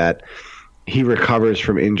athletic that he recovers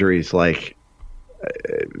from injuries like.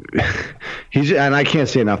 And I can't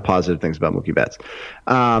say enough positive things about Mookie Betts.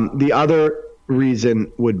 The other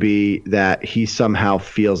reason would be that he somehow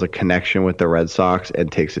feels a connection with the Red Sox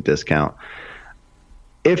and takes a discount.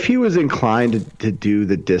 If he was inclined to do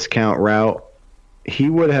the discount route,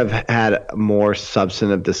 he would have had more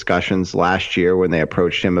substantive discussions last year when they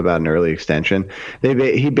approached him about an early extension.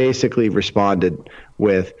 He basically responded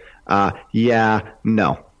with,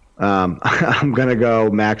 no. I'm going to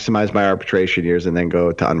go maximize my arbitration years and then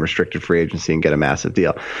go to unrestricted free agency and get a massive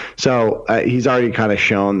deal. So he's already kind of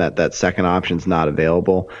shown that second option's not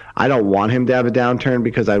available. I don't want him to have a downturn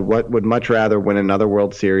because I would much rather win another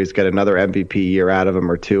World Series, get another MVP year out of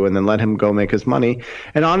him or two, and then let him go make his money.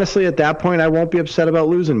 And honestly, at that point, I won't be upset about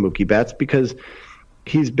losing Mookie Betts because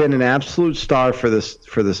He's been an absolute star for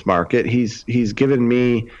this market. He's given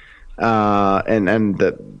me and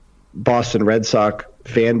the Boston Red Sox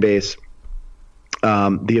fan base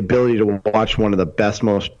the ability to watch one of the best,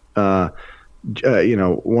 most one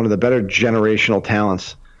of the better generational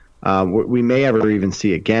talents we may ever even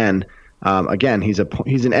see again. Again, he's an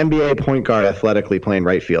NBA point guard athletically playing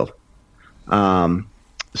right field.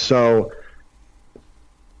 So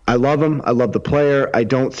I love him. I love the player. I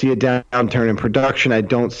don't see a downturn in production. I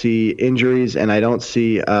don't see injuries, and I don't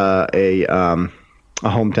see a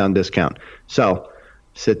hometown discount. So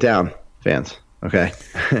sit down, fans. Okay,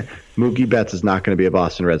 Mookie Betts is not going to be a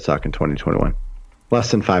Boston Red Sox in 2021. Less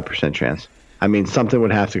than 5% chance. I mean, something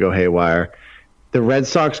would have to go haywire. The Red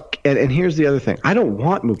Sox, and here's the other thing. I don't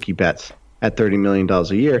want Mookie Betts at $30 million a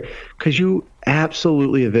year because you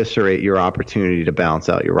absolutely eviscerate your opportunity to balance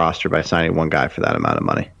out your roster by signing one guy for that amount of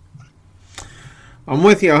money. I'm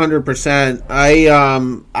with you 100%.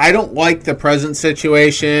 I don't like the present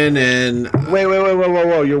situation, and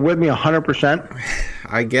whoa! You're with me 100%?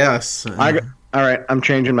 I guess. All right, I'm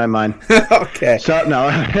changing my mind. Okay. So no.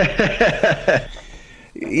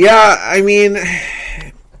 Yeah, I mean,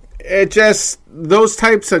 it just, those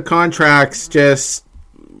types of contracts just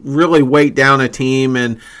really weight down a team,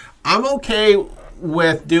 and I'm okay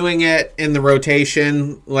with doing it in the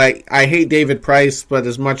rotation. Like, I hate David Price, but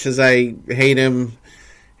as much as I hate him,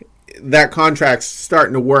 that contract's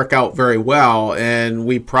starting to work out very well, and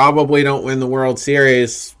we probably don't win the World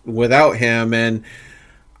Series without him, and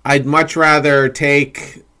I'd much rather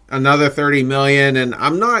take another $30 million, and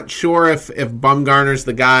I'm not sure if Bumgarner's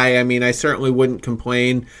the guy. I mean, I certainly wouldn't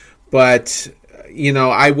complain, but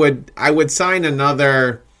I would sign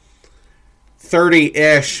another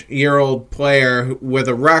 30-ish year old player with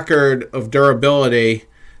a record of durability,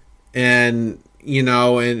 and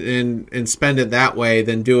and spend it that way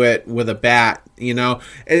than do it with a bat.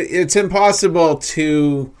 It's impossible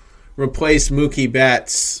to replace Mookie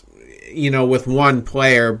Betts with one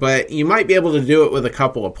player, but you might be able to do it with a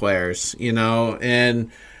couple of players,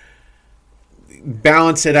 and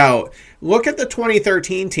balance it out. Look at the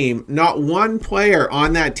 2013 team. Not one player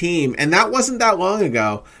on that team, and that wasn't that long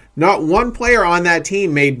ago, not one player on that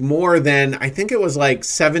team made more than, I think it was like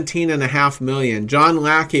 $17.5 million. John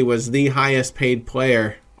Lackey was the highest paid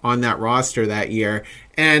player on that roster that year.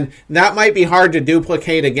 And that might be hard to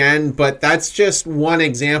duplicate again, but that's just one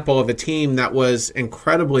example of a team that was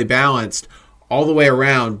incredibly balanced all the way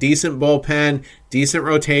around. Decent bullpen, decent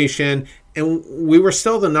rotation, and we were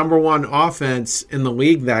still the number one offense in the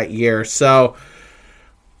league that year. So,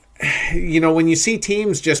 when you see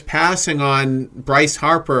teams just passing on Bryce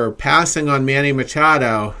Harper, passing on Manny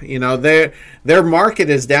Machado, their market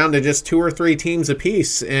is down to just 2 or 3 teams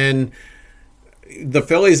apiece, and the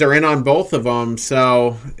Phillies are in on both of them.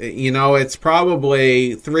 So, it's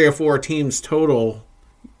probably 3 or 4 teams total,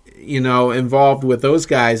 involved with those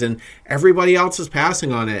guys, and everybody else is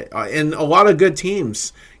passing on it. And a lot of good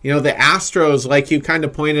teams. The Astros, like you kind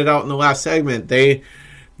of pointed out in the last segment,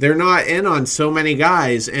 they're not in on so many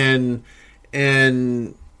guys, and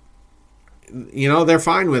they're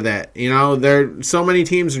fine with it. So many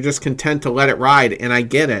teams are just content to let it ride, and I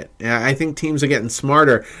get it. I think teams are getting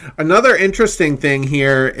smarter. Another interesting thing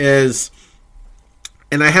here is,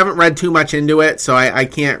 and I haven't read too much into it, so I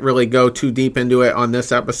can't really go too deep into it on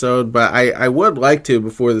this episode, but I would like to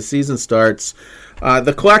before the season starts.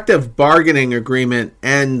 The collective bargaining agreement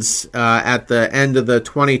ends at the end of the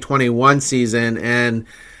 2021 season, and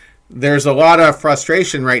there's a lot of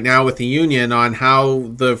frustration right now with the union on how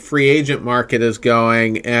the free agent market is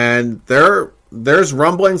going, and there's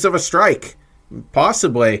rumblings of a strike,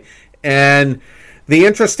 possibly. And the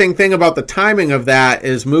interesting thing about the timing of that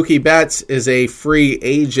is Mookie Betts is a free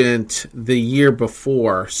agent the year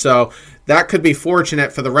before. So that could be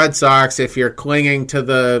fortunate for the Red Sox if you're clinging to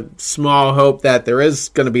the small hope that there is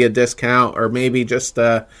going to be a discount, or maybe just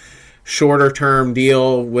a shorter term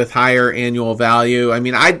deal with higher annual value. I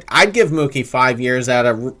mean, I'd give Mookie 5 years at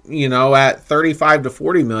at 35 to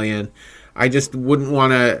 40 million. I just wouldn't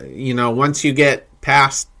want to, once you get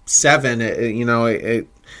past 7,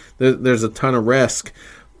 there's a ton of risk.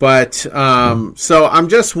 But so I'm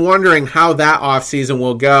just wondering how that offseason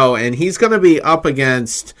will go, and he's going to be up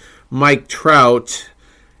against Mike Trout.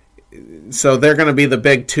 So they're going to be the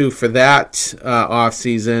big two for that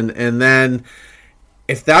offseason. And then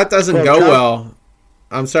if that doesn't go well,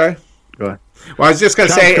 I'm sorry? Go ahead. Well, I was just going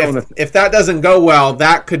to say, if that doesn't go well,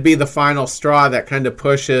 that could be the final straw that kind of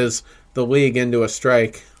pushes the league into a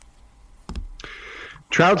strike.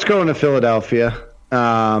 Trout's going to Philadelphia.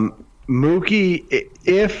 Mookie,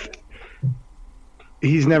 if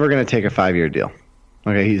he's never going to take a 5-year deal.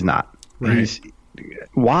 Okay, he's not. Right.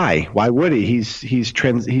 why? Why would he? He's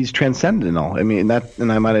transcendental. I mean,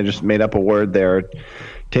 and I might have just made up a word there,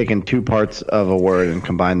 taken two parts of a word and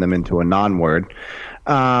combined them into a non-word.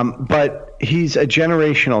 But he's a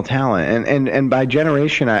generational talent, and by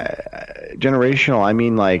generational, I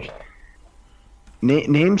mean like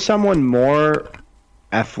name someone more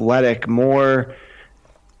athletic, more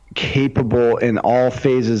capable in all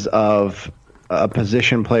phases of a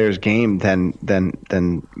position player's game than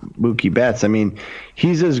Mookie Betts. I mean,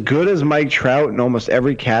 he's as good as Mike Trout in almost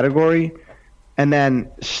every category, and then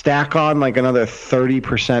stack on like another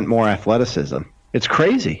 30% more athleticism. It's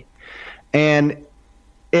crazy. And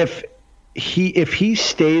if he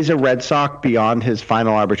stays a Red Sox beyond his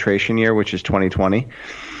final arbitration year, which is 2020,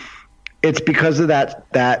 it's because of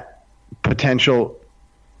that potential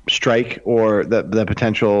strike or the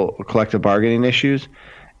potential collective bargaining issues.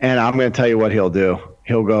 And I'm going to tell you what he'll do.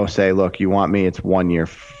 He'll go say, look, you want me? It's 1 year,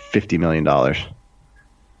 $50 million.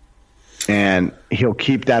 And he'll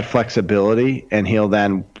keep that flexibility, and he'll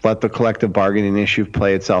then let the collective bargaining issue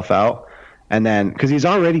play itself out. And then, because he's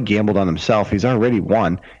already gambled on himself, he's already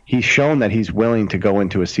won. He's shown that he's willing to go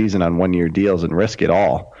into a season on 1 year deals and risk it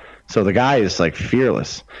all. So the guy is like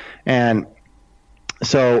fearless. And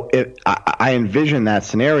so I envision that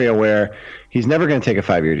scenario where he's never going to take a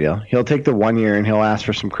 5-year deal. He'll take the 1 year and he'll ask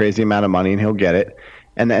for some crazy amount of money and he'll get it.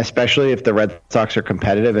 And especially if the Red Sox are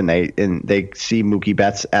competitive and they see Mookie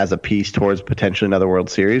Betts as a piece towards potentially another World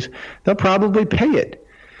Series, they'll probably pay it.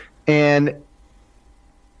 And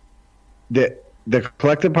the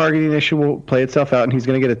collective bargaining issue will play itself out, and he's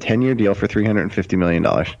going to get a 10-year deal for $350 million.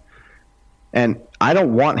 And I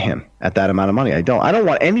don't want him at that amount of money. I don't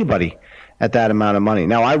want anybody at that amount of money.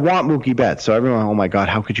 Now, I want Mookie Betts. So everyone, oh my God,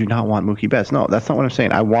 how could you not want Mookie Betts? No, that's not what I'm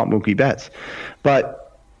saying. I want Mookie Betts.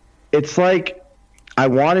 But it's like I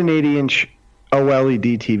want an 80-inch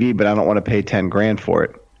OLED TV, but I don't want to pay $10,000 for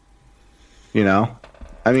it. You know?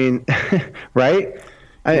 I mean, right?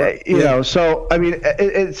 You know, so, I mean,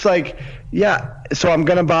 it's like, yeah, so I'm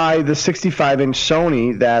going to buy the 65-inch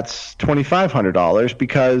Sony that's $2,500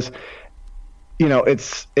 because – you know,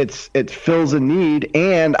 it fills a need,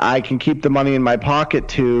 and I can keep the money in my pocket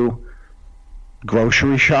to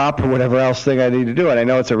grocery shop or whatever else thing I need to do. And I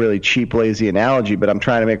know it's a really cheap, lazy analogy, but I'm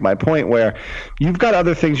trying to make my point where you've got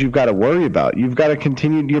other things you've got to worry about. You've got to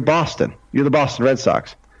continue. You're Boston. You're the Boston Red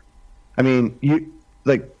Sox. I mean,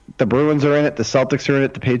 the Bruins are in it, the Celtics are in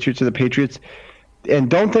it, the Patriots are the Patriots, and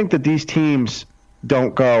don't think that these teams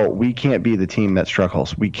don't go, we can't be the team that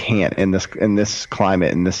struggles. We can't in this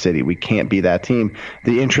climate, in this city. We can't be that team.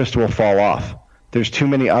 The interest will fall off. There's too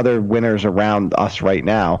many other winners around us right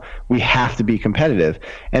now. We have to be competitive.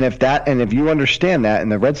 And if you understand that,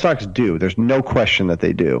 and the Red Sox do, there's no question that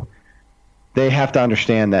they do, they have to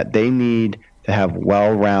understand that they need to have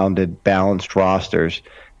well-rounded, balanced rosters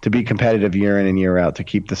to be competitive year in and year out, to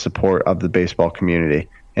keep the support of the baseball community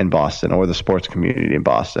in Boston or the sports community in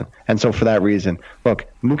Boston. And so for that reason, look,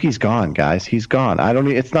 Mookie's gone, guys. He's gone.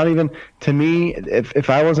 It's not even, to me, if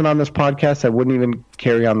I wasn't on this podcast, I wouldn't even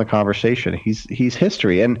carry on the conversation. He's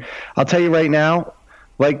history. And I'll tell you right now,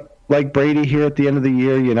 like Brady here at the end of the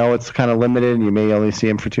year, you know, it's kind of limited and you may only see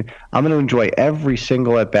him for 2. I'm going to enjoy every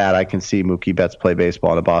single at bat I can see Mookie Betts play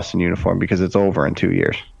baseball in a Boston uniform, because it's over in 2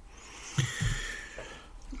 years.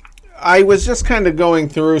 I was just kind of going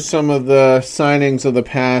through some of the signings of the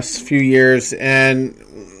past few years, and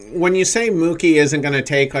when you say Mookie isn't going to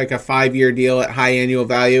take like a 5-year deal at high annual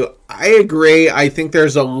value, I agree. I think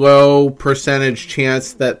there's a low percentage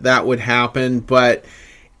chance that would happen, but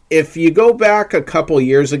if you go back a couple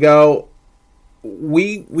years ago,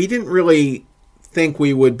 we didn't really think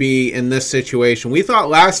we would be in this situation. We thought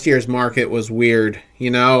last year's market was weird,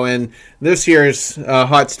 you know, and this year's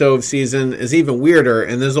hot stove season is even weirder,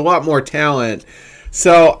 and there's a lot more talent.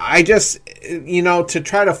 So I just, you know, to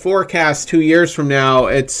try to forecast 2 years from now,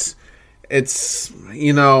 it's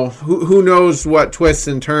you know, who knows what twists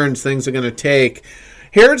and turns things are going to take.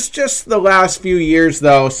 Here's just the last few years,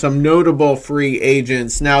 though, some notable free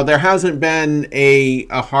agents. Now, there hasn't been a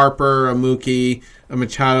Harper, a Mookie, a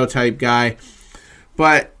Machado type guy,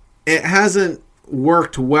 but it hasn't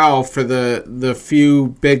worked well for the few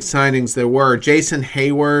big signings there were. Jason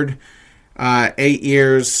Hayward, 8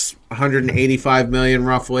 years, $185 million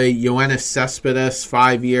roughly. Yoenis Cespedes,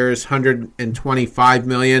 5 years, $125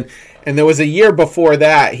 million. And there was a year before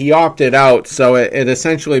that he opted out, so it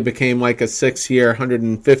essentially became like a 6-year,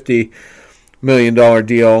 $150 million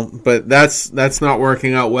deal. But that's not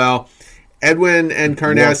working out well. Edwin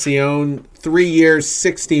Encarnacion, 3 years,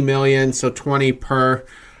 $60 million, so 20 per.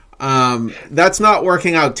 That's not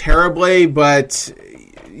working out terribly, but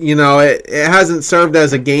you know it hasn't served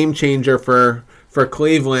as a game changer for for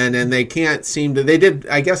Cleveland, and they can't seem to. They did.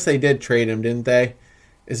 I guess they did trade him, didn't they?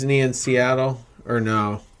 Isn't he in Seattle or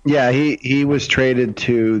no? Yeah, he was traded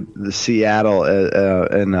to the Seattle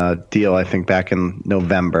in a deal, I think, back in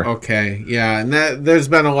November. Okay, yeah, and there's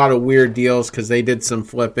been a lot of weird deals because they did some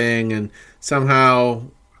flipping, and somehow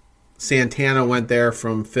Santana went there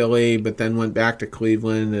from Philly, but then went back to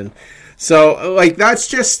Cleveland, and so like that's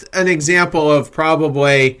just an example of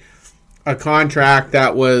probably a contract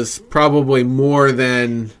that was probably more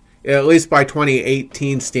than, at least by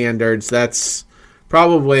 2018 standards, that's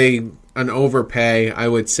probably an overpay, I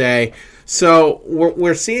would say. So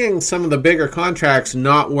we're seeing some of the bigger contracts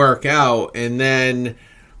not work out, and then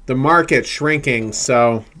the market shrinking.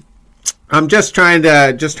 So I'm just trying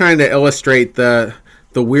to illustrate the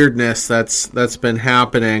weirdness that's been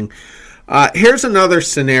happening. Here's another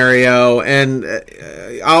scenario, and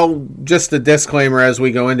I'll just a disclaimer as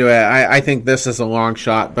we go into it. I think this is a long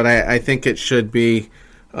shot, but I think it should be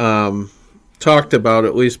talked about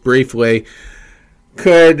at least briefly.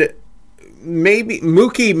 Could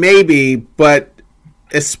Mookie maybe, but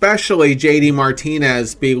especially JD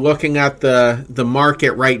Martinez be looking at the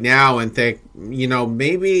market right now and think,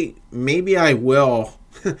 maybe I will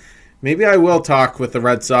maybe I will talk with the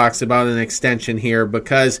Red Sox about an extension here,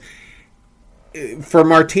 because for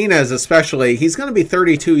Martinez especially, he's going to be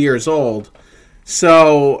 32 years old.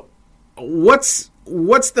 So what's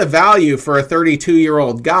the value for a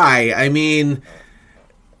 32-year-old guy? I mean,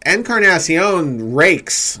 Encarnacion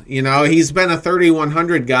rakes. He's been a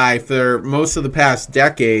 3,100 guy for most of the past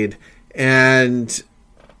decade, and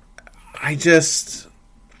I don't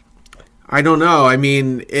know. I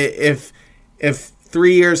mean, if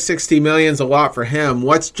 3 years, $60 million is a lot for him,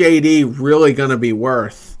 what's JD really going to be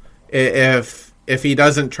worth if he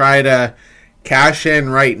doesn't try to cash in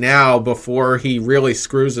right now before he really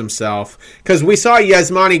screws himself? Because we saw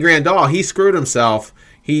Yasmani Grandal, he screwed himself.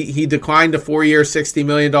 He declined a 4-year, $60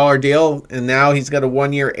 million deal, and now he's got a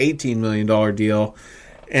 1-year, $18 million deal.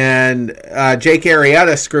 And Jake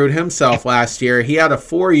Arrieta screwed himself last year. He had a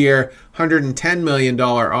 4-year, $110 million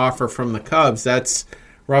offer from the Cubs. That's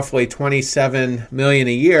roughly $27 million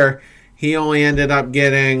a year. He only ended up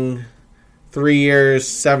getting 3 years,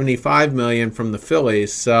 $75 million from the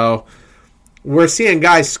Phillies. So we're seeing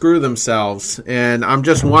guys screw themselves, and I'm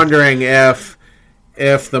just wondering if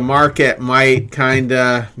the market might kind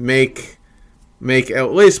of make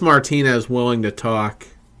at least Martinez willing to talk.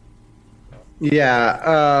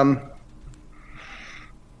 Yeah,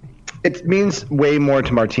 it means way more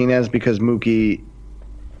to Martinez because Mookie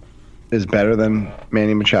is better than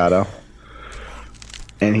Manny Machado,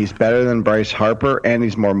 and he's better than Bryce Harper, and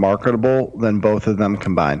he's more marketable than both of them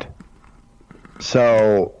combined.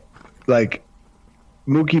 So, like,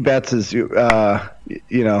 Mookie Betts is,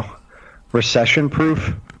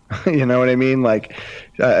 recession-proof. You know what I mean? Like,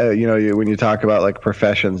 when you talk about like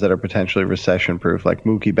professions that are potentially recession-proof, like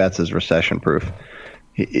Mookie Betts is recession-proof.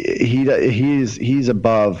 He's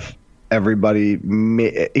above everybody.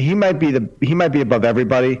 He might be above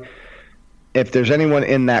everybody. If there's anyone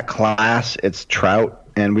in that class, it's Trout,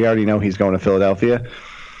 and we already know he's going to Philadelphia.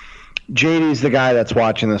 JD's the guy that's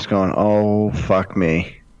watching this going, oh, fuck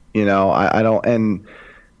me. I don't – and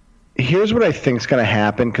here's what I think is going to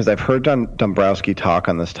happen, because I've heard Dombrowski talk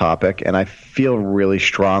on this topic, and I feel really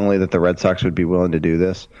strongly that the Red Sox would be willing to do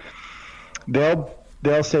this. They'll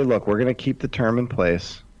say, look, we're going to keep the term in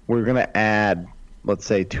place. We're going to add, let's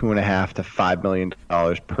say, $2.5 to $5 million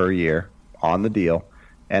per year on the deal,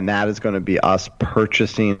 and that is going to be us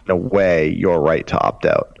purchasing away your right to opt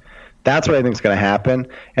out. That's what I think is going to happen.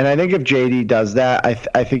 And I think if JD does that,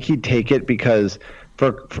 I think he'd take it because for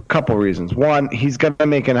a couple reasons. One, he's going to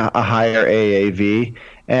make a higher AAV,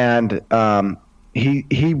 and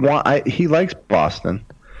he likes Boston.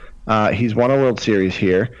 He's won a World Series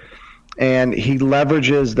here, and he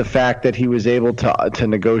leverages the fact that he was able to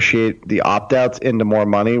negotiate the opt-outs into more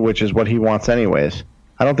money, which is what he wants anyways.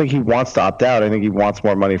 I don't think he wants to opt out. I think he wants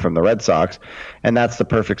more money from the Red Sox, and that's the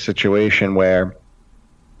perfect situation where,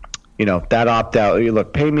 that opt-out,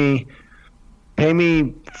 look, pay me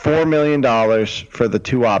 $4 million for the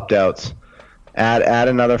 2 opt-outs, add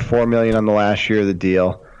another $4 million on the last year of the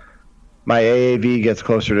deal. My AAV gets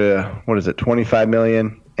closer to, $25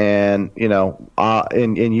 million, and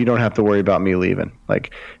and you don't have to worry about me leaving.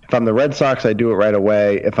 Like, if I'm the Red Sox, I do it right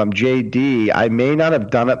away. If I'm JD, I may not have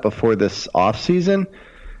done it before this offseason,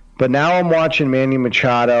 but now I'm watching Manny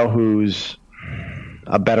Machado, who's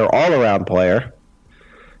a better all-around player,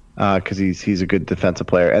 because he's a good defensive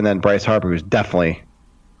player, and then Bryce Harper, who's definitely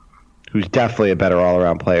a better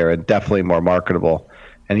all-around player and definitely more marketable,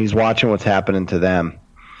 and he's watching what's happening to them.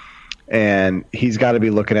 And he's got to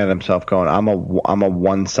be looking at himself going, I'm a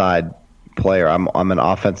one-side player. I'm an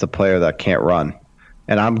offensive player that can't run.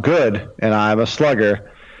 And I'm good, and I'm a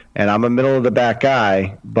slugger, and I'm a middle-of-the-back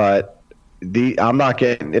guy, but I'm not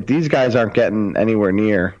getting – if these guys aren't getting anywhere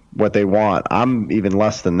near what they want, I'm even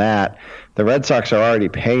less than that. The Red Sox are already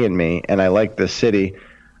paying me, and I like this city.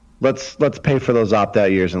 Let's pay for those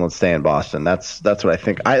opt-out years, and let's stay in Boston. That's what I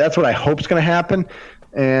think. That's what I hope is going to happen.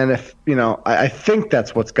 And if I think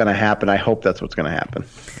that's what's going to happen. I hope that's what's going to happen.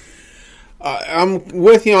 I'm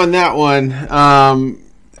with you on that one.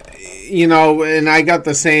 And I got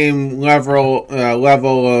the same level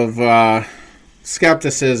of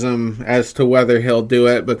skepticism as to whether he'll do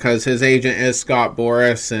it because his agent is Scott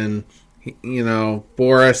Boras, and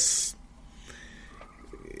Boras,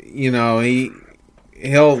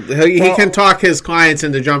 he can talk his clients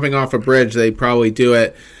into jumping off a bridge. They probably do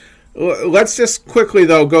it. Let's just quickly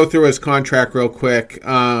though go through his contract real quick.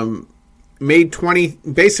 Made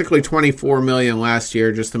basically $24 million last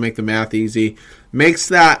year, just to make the math easy. Makes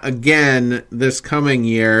that again this coming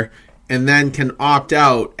year, and then can opt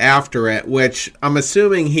out after it, which I'm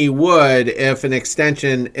assuming he would if an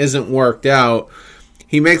extension isn't worked out.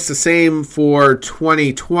 He makes the same for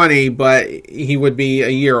 2020, but he would be a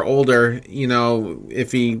year older.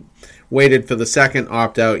 If he waited for the second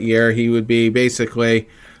opt-out year, he would be basically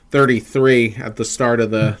 33 at the start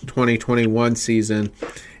of the 2021 season.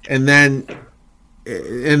 And then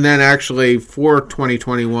actually for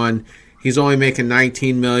 2021, he's only making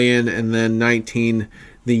 $19 million and then $19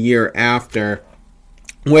 the year after,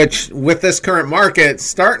 which with this current market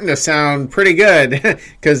starting to sound pretty good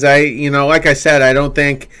because like I said, I don't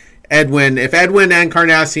think if Edwin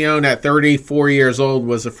Encarnacion at 34 years old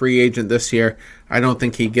was a free agent this year, I don't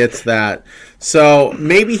think he gets that. So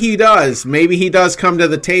maybe he does. Maybe he does come to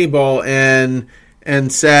the table and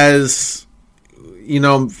says,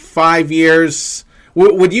 5 years.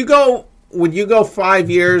 Would you go 5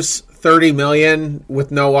 years, $30 million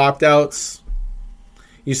with no opt-outs?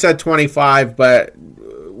 You said 25, but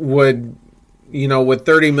would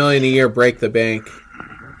 $30 million a year break the bank?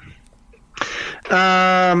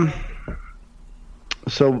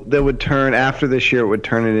 So that would turn after this year. It would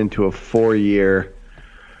turn it into a 4-year,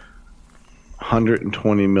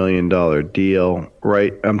 $120 million deal.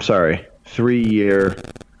 Right? I'm sorry, 3-year,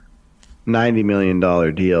 $90 million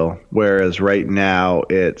deal. Whereas right now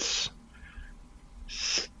it's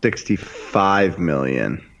 $65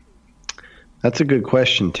 million. That's a good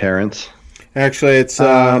question, Terrence. Actually, it's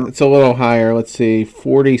a little higher. Let's see,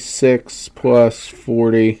 46 plus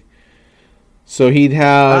 40. So he'd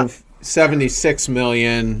have $76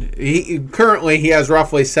 million. Currently he has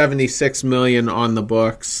roughly $76 million on the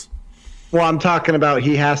books. Well, I'm talking about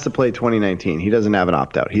he has to play 2019. He doesn't have an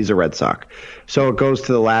opt-out. He's a Red Sox. So it goes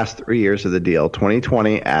to the last 3 years of the deal.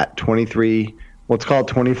 2020 at 23, let's call it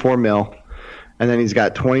 24 mil. And then he's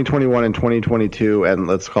got 2021 and 2022, and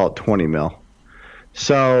let's call it 20 mil.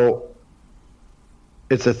 So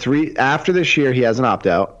it's after this year he has an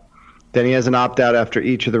opt-out. Then he has an opt-out after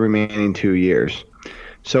each of the remaining 2 years.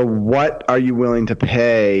 So what are you willing to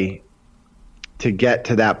pay to get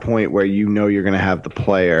to that point where you're going to have the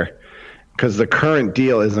player? Because the current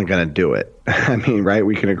deal isn't going to do it. I mean, right?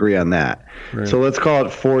 We can agree on that. Right. So let's call it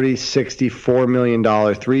 $64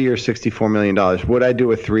 million, 3 years, $64 million. Would I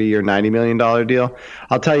do a 3-year, $90 million deal?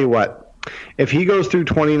 I'll tell you what. If he goes through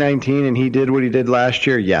 2019 and he did what he did last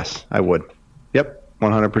year, yes, I would. Yep,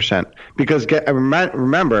 100%. Because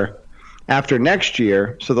remember, after next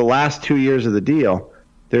year, so the last 2 years of the deal,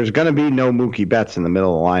 there's going to be no Mookie Betts in the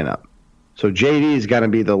middle of the lineup. So JD is going to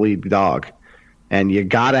be the lead dog. And you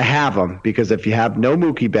got to have him, because if you have no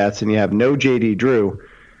Mookie Betts and you have no JD Drew,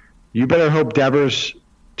 you better hope Devers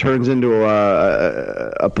turns into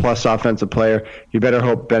a plus offensive player. You better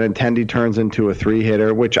hope Benintendi turns into a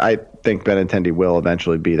 3-hitter, which I think Benintendi will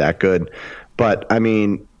eventually be that good. But, I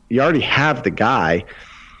mean, you already have the guy.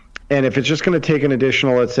 And if it's just going to take an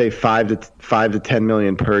additional, let's say, $5 to $10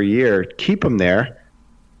 million per year, keep him there.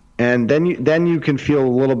 And then you can feel a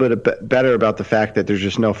little bit better about the fact that there's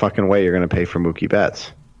just no fucking way you're going to pay for Mookie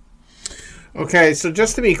Betts. Okay, so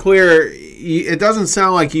just to be clear, it doesn't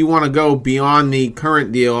sound like you want to go beyond the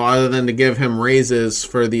current deal other than to give him raises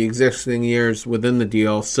for the existing years within the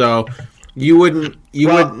deal. So you wouldn't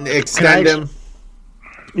extend him?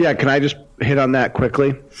 Yeah, can I just hit on that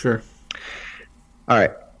quickly? Sure. All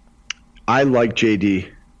right. I like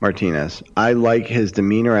JD Martinez. I like his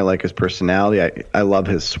demeanor. I like his personality. I love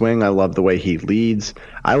his swing. I love the way he leads.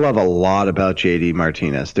 I love a lot about JD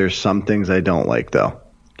Martinez. There's some things I don't like, though.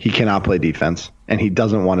 He cannot play defense, and he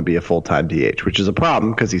doesn't want to be a full-time DH, which is a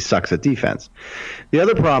problem because he sucks at defense. The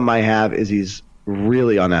other problem I have is he's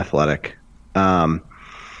really unathletic. And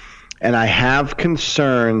I have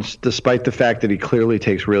concerns, despite the fact that he clearly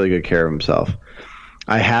takes really good care of himself.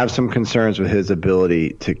 I have some concerns with his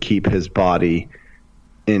ability to keep his body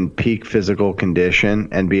in peak physical condition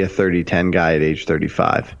and be a 30-10 guy at age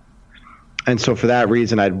 35. And so for that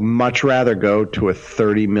reason, I'd much rather go to a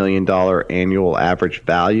 $30 million annual average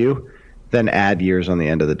value than add years on the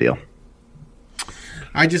end of the deal.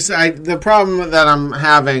 The problem that I'm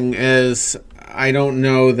having is I don't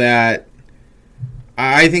know that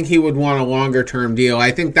I think he would want a longer term deal.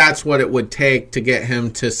 I think that's what it would take to get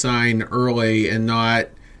him to sign early and not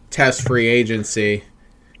test free agency.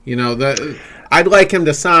 I'd like him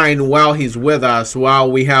to sign while he's with us,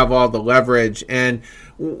 while we have all the leverage. And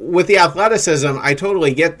with the athleticism, I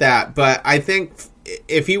totally get that. But I think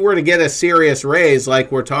if he were to get a serious raise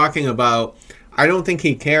like we're talking about, I don't think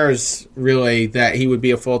he cares really that he would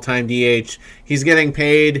be a full-time DH. He's getting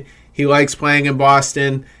paid. He likes playing in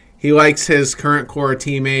Boston. He likes his current core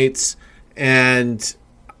teammates. And,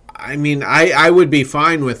 I mean, I would be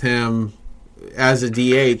fine with him as a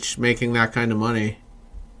DH making that kind of money.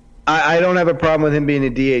 I don't have a problem with him being a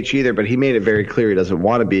DH either, but he made it very clear he doesn't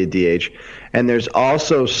want to be a DH. And there's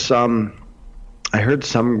also I heard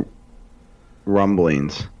some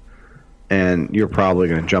rumblings, and you're probably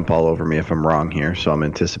going to jump all over me if I'm wrong here, so I'm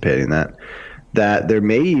anticipating that there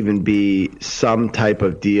may even be some type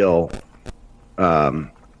of deal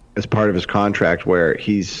as part of his contract where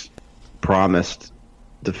he's promised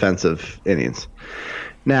defensive innings.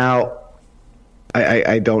 Now,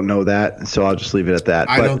 I don't know that, so I'll just leave it at that.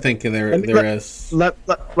 I don't think there is. Let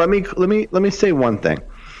me say one thing.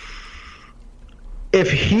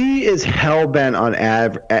 If he is hell-bent on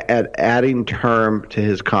adding term to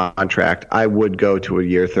his contract, I would go to a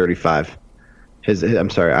year 35.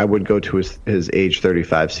 I would go to his age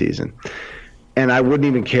 35 season. And I wouldn't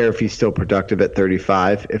even care if he's still productive at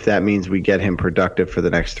 35 if that means we get him productive for the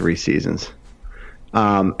next 3 seasons.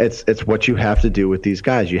 It's what you have to do with these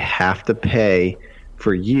guys. You have to pay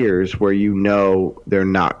for years where they're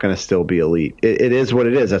not going to still be elite. It is what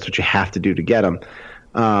it is. That's what you have to do to get them.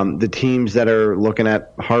 The teams that are looking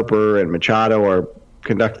at Harper and Machado are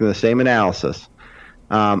conducting the same analysis.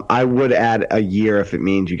 I would add a year if it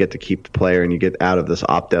means you get to keep the player and you get out of this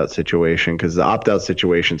opt-out situation, because the opt-out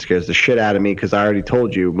situation scares the shit out of me because I already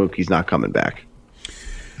told you Mookie's not coming back.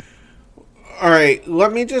 All right,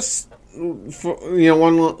 let me just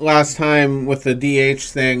one last time with the DH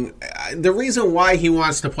thing. The reason why he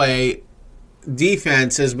wants to play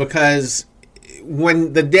defense is because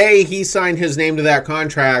when the day he signed his name to that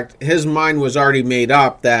contract, his mind was already made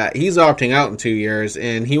up that he's opting out in 2 years,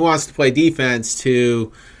 and he wants to play defense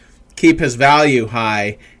to keep his value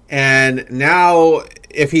high. And now,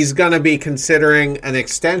 if he's going to be considering an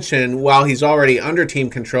extension while he's already under team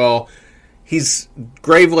control, he's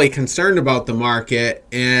gravely concerned about the market.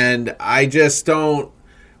 And I just don't,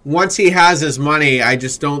 once he has his money, I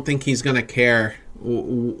just don't think he's going to care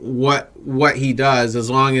what he does as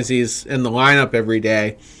long as he's in the lineup every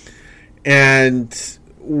day. And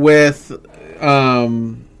with so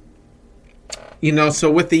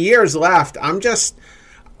with the years left, I'll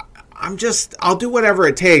do whatever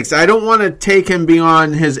it takes. I don't want to take him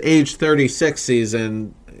beyond his age 36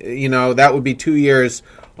 season. That would be 2 years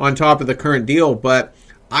on top of the current deal, but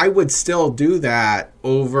I would still do that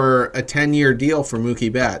over a 10-year deal for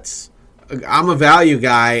Mookie Betts. I'm a value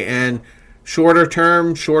guy, and shorter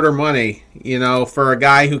term, shorter money, for a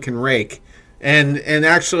guy who can rake. And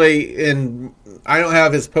actually, I don't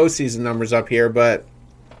have his postseason numbers up here, but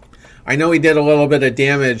I know he did a little bit of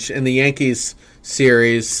damage in the Yankees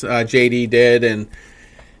series. JD did, and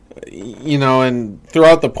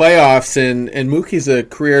throughout the playoffs. And Mookie's a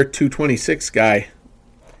career 226 guy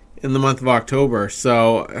in the month of October.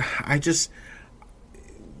 So I just.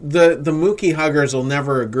 The Mookie huggers will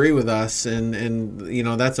never agree with us, and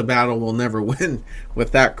that's a battle we'll never win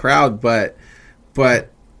with that crowd. But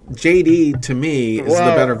JD to me is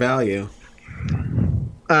the better value.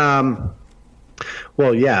 Well,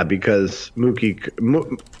 yeah, because Mookie,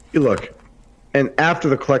 look, and after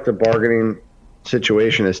the collective bargaining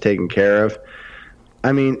situation is taken care of,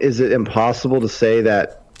 I mean, is it impossible to say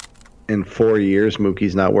that in 4 years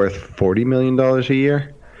Mookie's not worth $40 million a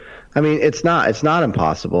year? I mean, it's not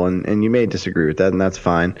impossible, and you may disagree with that, and that's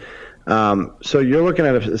fine. So you're looking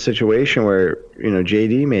at a situation where,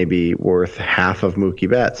 JD may be worth half of Mookie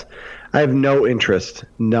Betts. I have zero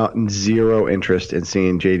interest in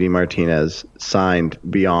seeing JD Martinez signed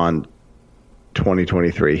beyond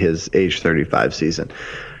 2023, his age 35 season.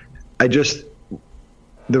 The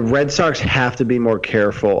Red Sox have to be more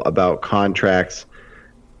careful about contracts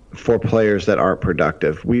for players that aren't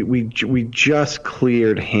productive. We just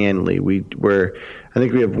cleared Hanley. I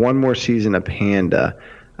think we have one more season of Panda.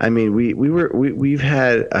 I mean, we've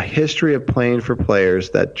had a history of playing for players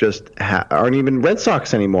that just aren't even Red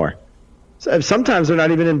Sox anymore. Sometimes they're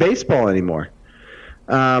not even in baseball anymore.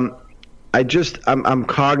 I'm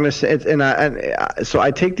cognizant, so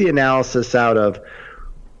I take the analysis out of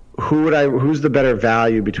who's the better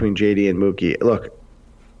value between JD and Mookie. Look,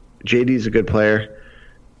 JD's a good player.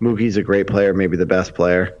 Mookie's a great player, maybe the best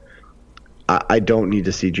player. I don't need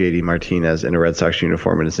to see JD Martinez in a Red Sox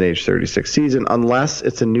uniform in his age 36 season unless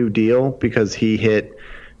it's a new deal because he hit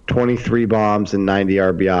 23 bombs and 90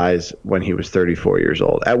 RBIs when he was 34 years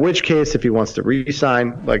old. At which case, if he wants to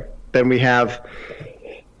re-sign, then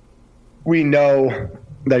we know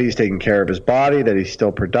that he's taking care of his body, that he's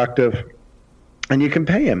still productive, and you can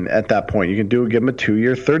pay him at that point. You can give him a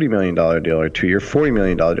 2-year, $30 million deal or a 2-year, $40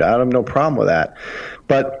 million deal. I have no problem with that.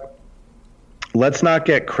 But let's not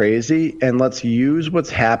get crazy, and let's use what's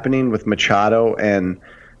happening with Machado and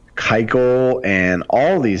Keuchel and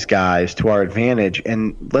all these guys to our advantage,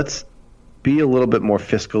 and let's be a little bit more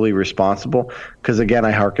fiscally responsible because, again,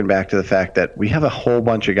 I harken back to the fact that we have a whole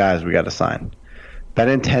bunch of guys we got to sign.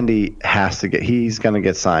 Benintendi he's going to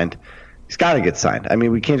get signed. He's got to get signed. I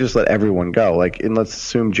mean, we can't just let everyone go. And let's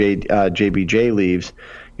assume JBJ leaves.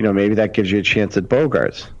 Maybe that gives you a chance at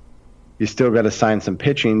Bogarts. You still got to sign some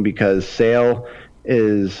pitching because Sale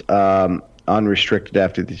is unrestricted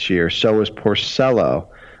after this year. So is Porcello.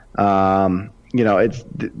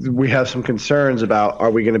 We have some concerns about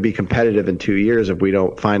are we going to be competitive in 2 years if we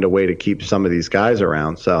don't find a way to keep some of these guys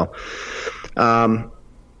around. So I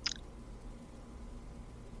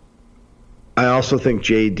also think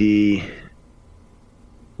JD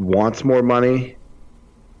wants more money.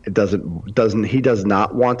 He does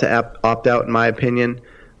not want to opt out, in my opinion,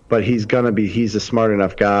 but he's a smart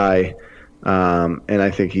enough guy. And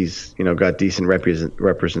I think he's, got decent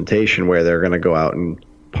representation where they're going to go out and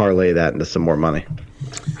parlay that into some more money.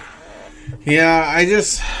 Yeah, I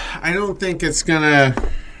just don't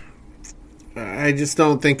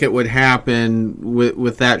think it would happen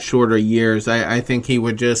with that shorter years. I think he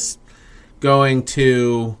would just going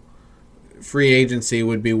to free agency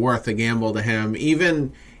would be worth a gamble to him.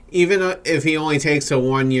 Even if he only takes a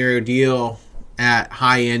 1-year deal at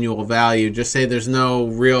high annual value, just say there's no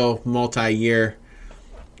real multi-year,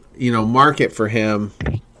 market for him.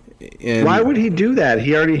 And why would he do that?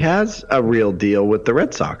 He already has a real deal with the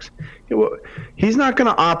Red Sox. He's not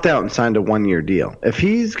going to opt out and sign a 1-year deal. If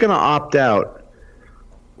he's going to opt out,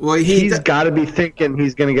 he's got to be thinking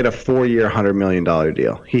he's going to get a 4-year, $100 million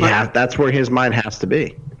deal. That's where his mind has to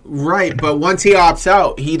be. Right, but once he opts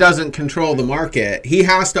out, he doesn't control the market. He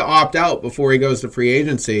has to opt out before he goes to free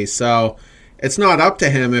agency. So it's not up to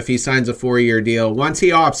him if he signs a 4-year deal. Once he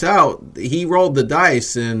opts out, he rolled the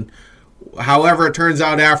dice, and however it turns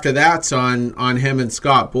out after that's on him and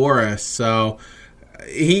Scott Boras. So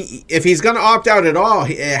if he's going to opt out at all,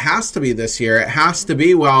 it has to be this year. It has to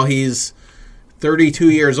be while he's 32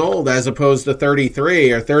 years old as opposed to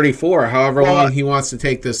 33 or 34, however long he wants to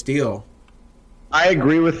take this deal. I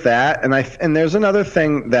agree with that, and there's another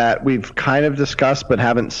thing that we've kind of discussed but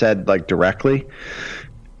haven't said directly.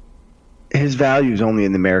 His value is only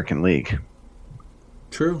in the American League.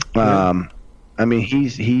 True. I mean,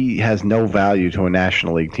 he has no value to a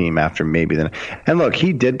National League team after maybe then. And look,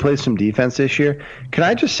 he did play some defense this year. Can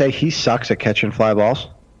I just say he sucks at catching fly balls?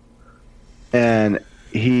 And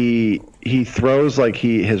he throws like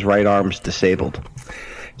his right arm's disabled.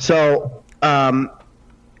 So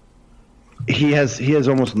he has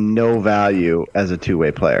almost no value as a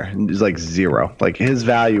two-way player. He's like zero. Like his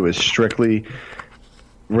value is strictly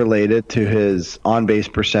related to his on-base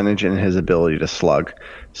percentage and his ability to slug.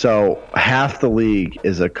 So half the league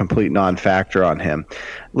is a complete non-factor on him.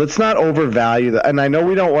 Let's not overvalue that. And I know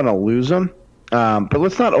we don't want to lose him, but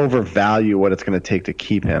let's not overvalue what it's going to take to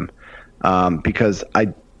keep him. Because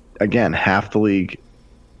half the league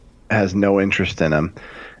has no interest in him,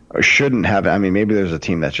 or shouldn't have. I mean, maybe there's a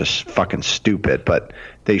team that's just fucking stupid, but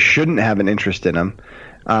they shouldn't have an interest in him.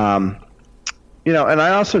 And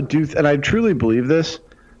I also do, and I truly believe this.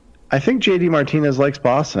 I think JD Martinez likes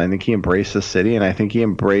Boston. I think he embraced the city, and I think he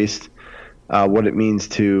embraced what it means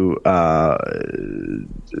to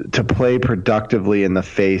play productively in the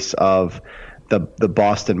face of the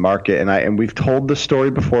Boston market. And we've told the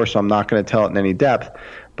story before, so I'm not going to tell it in any depth.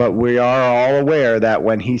 But we are all aware that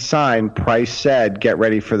when he signed, Price said, "Get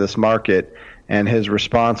ready for this market," and his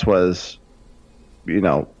response was,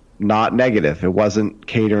 not negative. It wasn't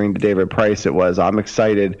catering to David Price. It was, "I'm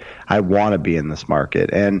excited. I want to be in this market."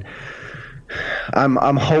 And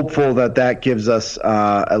I'm hopeful that gives us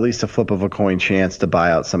at least a flip of a coin chance to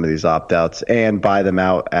buy out some of these opt-outs and buy them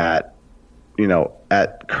out at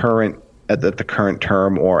the current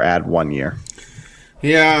term or add 1 year.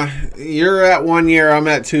 Yeah, you're at 1 year, I'm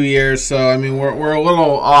at 2 years, so I mean we're a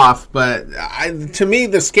little off. But to me,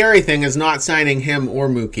 the scary thing is not signing him or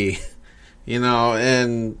Mookie,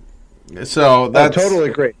 and so that's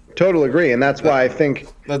Totally agree, and that's why I think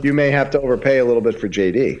you may have to overpay a little bit for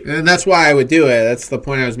JD. And that's why I would do it. That's the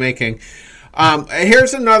point I was making.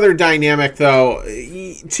 Here's another dynamic, though.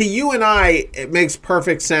 To you and I, it makes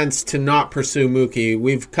perfect sense to not pursue Mookie.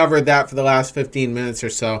 We've covered that for the last 15 minutes or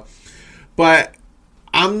so. But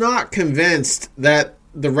I'm not convinced that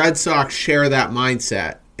the Red Sox share that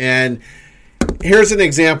mindset. And here's an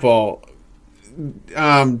example.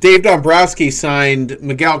 Dave Dombrowski signed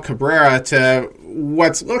Miguel Cabrera to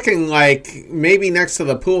what's looking like, maybe next to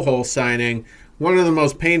the Pujols signing, one of the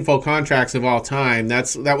most painful contracts of all time.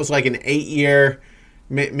 That was like an 8-year,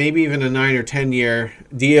 maybe even a 9 or 10-year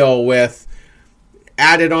deal with,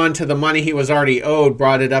 added on to the money he was already owed,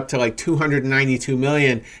 brought it up to like $292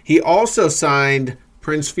 million. He also signed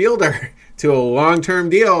Prince Fielder to a long-term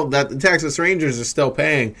deal that the Texas Rangers are still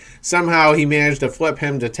paying. Somehow he managed to flip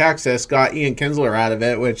him to Texas, got Ian Kinsler out of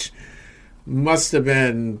it, which must have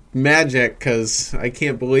been magic, because I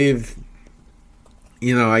can't believe,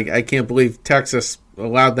 I can't believe Texas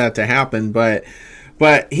allowed that to happen. But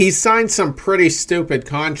he signed some pretty stupid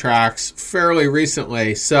contracts fairly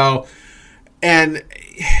recently. So, and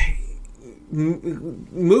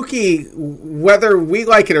Mookie, whether we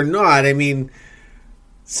like it or not, I mean,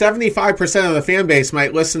 75% of the fan base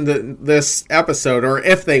might listen to this episode, or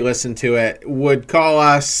if they listen to it, would call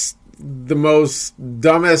us the most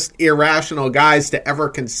dumbest, irrational guys to ever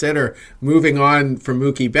consider moving on from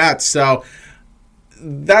Mookie Betts. So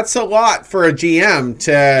that's a lot for a GM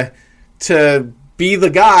to be the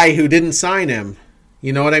guy who didn't sign him.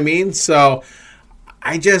 You know what I mean? So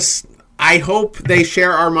I hope they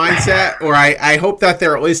share our mindset, or I hope that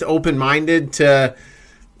they're at least open-minded to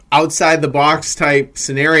outside the box type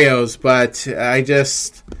scenarios. But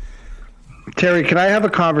Terry, can I have a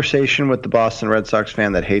conversation with the Boston Red Sox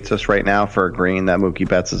fan that hates us right now for agreeing that Mookie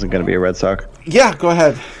Betts isn't going to be a Red Sox? Yeah, go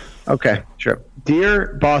ahead. Okay, sure.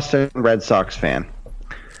 Dear Boston Red Sox fan,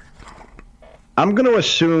 I'm going to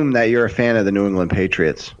assume that you're a fan of the New England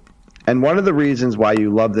Patriots. And one of the reasons why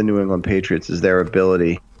you love the New England Patriots is their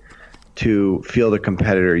ability to field a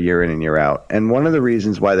competitor year in and year out. And one of the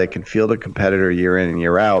reasons why they can field a competitor year in and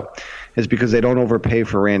year out is because they don't overpay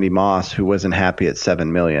for Randy Moss, who wasn't happy at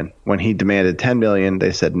 $7 million. When he demanded $10 million,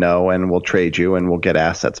 they said no, and we'll trade you and we'll get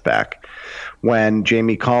assets back. When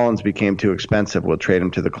Jamie Collins became too expensive, we'll trade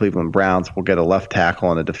him to the Cleveland Browns. We'll get a left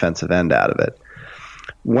tackle and a defensive end out of it.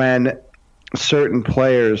 When certain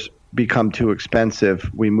players become too expensive,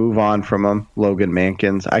 we move on from them. Logan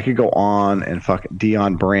Mankins. I could go on and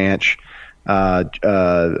Deion Branch,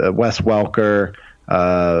 Wes Welker,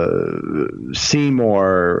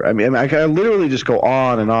 Seymour. I mean, I can literally just go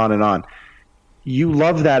on and on and on. You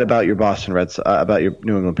love that about your Boston Reds, about your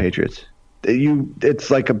New England Patriots. It's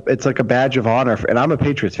like a badge of honor. And I'm a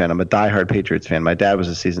Patriots fan. I'm a diehard Patriots fan. My dad was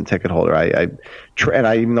a season ticket holder.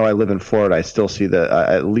 Even though I live in Florida, I still see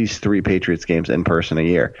at least 3 Patriots games in person a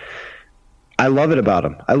year. I love it about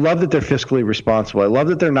them. I love that they're fiscally responsible. I love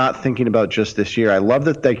that they're not thinking about just this year. I love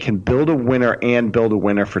that they can build a winner and build a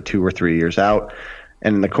winner for 2 or 3 years out.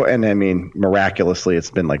 And I mean, miraculously, it's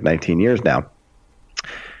been like 19 years now.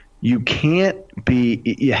 You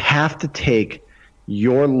have to take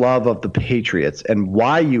your love of the Patriots and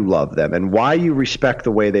why you love them and why you respect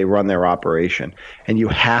the way they run their operation, and you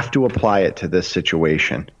have to apply it to this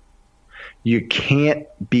situation. You can't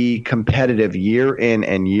be competitive year in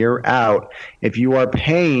and year out if you are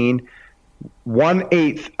paying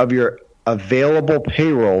 1/8 of your available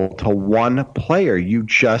payroll to one player. You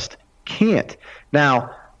just can't.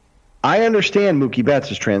 Now, I understand Mookie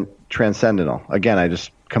Betts is transcendental. Again, I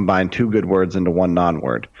just combined 2 good words into one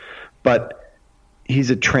non-word. But he's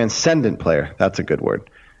a transcendent player. That's a good word.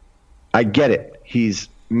 I get it. He's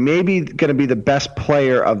maybe going to be the best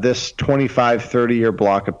player of this 25, 30-year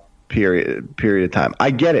block of period of time.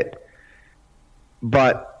 I get it.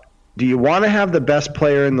 But do you want to have the best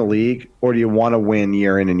player in the league, or do you want to win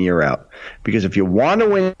year in and year out? Because if you want to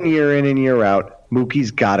win year in and year out,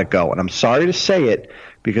 Mookie's got to go. And I'm sorry to say it,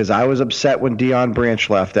 because I was upset when Deion Branch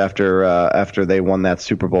left after they won that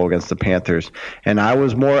Super Bowl against the Panthers, and I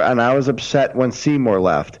was upset when Seymour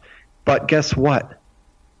left. But guess what?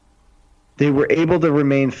 They were able to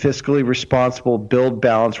remain fiscally responsible, build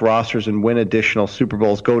balanced rosters, and win additional Super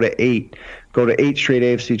Bowls. Go to eight straight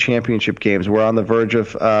AFC Championship games. We're on the verge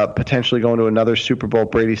of potentially going to another Super Bowl,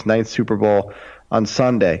 Brady's 9th Super Bowl on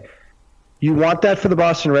Sunday. You want that for the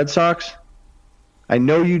Boston Red Sox? I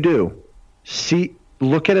know you do.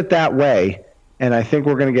 Look at it that way, and I think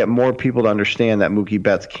we're going to get more people to understand that Mookie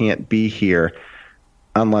Betts can't be here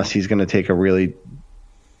unless he's going to take a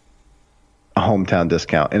hometown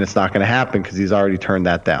discount, and it's not going to happen because he's already turned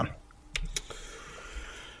that down.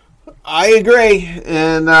 I agree,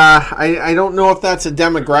 and I don't know if that's a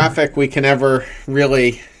demographic we can ever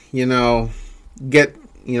really, get, to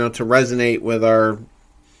resonate with our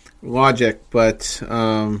logic, but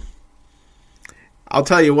I'll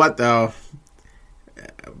tell you what, though,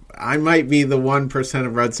 I might be the 1%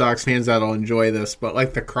 of Red Sox fans that'll enjoy this, but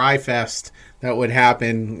like the cry fest that would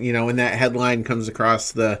happen, when that headline comes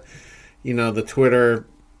across the Twitter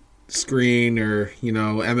screen or,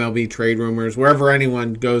 MLB trade rumors, wherever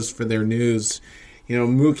anyone goes for their news,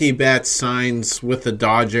 Mookie Betts signs with the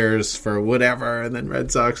Dodgers for whatever, and then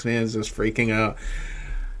Red Sox fans just freaking out.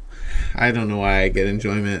 I don't know why I get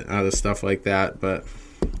enjoyment out of stuff like that, but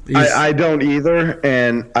I don't either,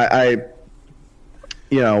 and I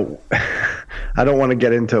I don't want to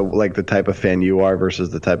get into like the type of fan you are versus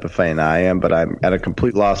the type of fan I am, but I'm at a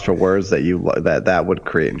complete loss for words that would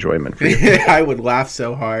create enjoyment for you. I would laugh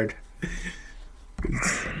so hard.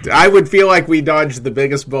 I would feel like we dodged the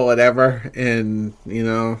biggest bullet ever, and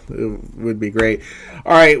it would be great.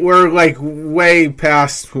 All right, we're like way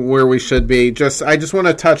past where we should be. I just want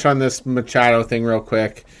to touch on this Machado thing real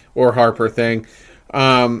quick, or Harper thing.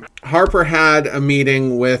 Harper had a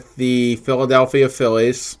meeting with the Philadelphia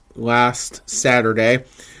Phillies last Saturday. A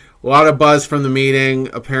lot of buzz from the meeting.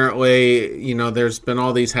 Apparently, there's been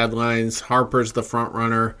all these headlines. Harper's the front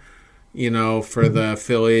runner, for the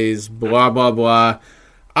Phillies, blah, blah, blah.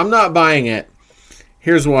 I'm not buying it.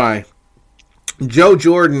 Here's why. Joe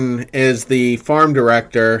Jordan is the farm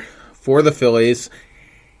director for the Phillies.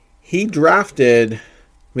 He drafted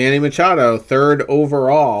Manny Machado 3rd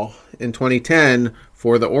overall in 2010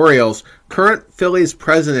 for the Orioles. Current Phillies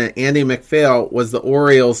president Andy MacPhail was the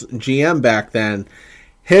Orioles GM back then.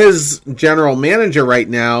 His general manager right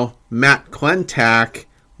now, Matt Klentak,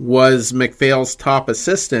 was MacPhail's top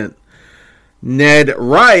assistant. Ned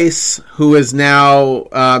Rice, who is now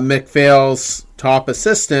MacPhail's top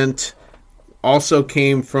assistant, also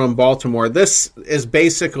came from Baltimore. This is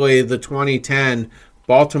basically the 2010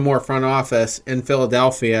 Baltimore front office in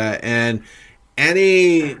Philadelphia, and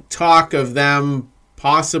any talk of them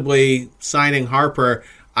possibly signing Harper,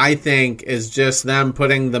 I think, is just them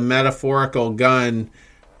putting the metaphorical gun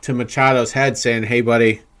to Machado's head saying, hey,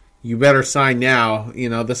 buddy, you better sign now.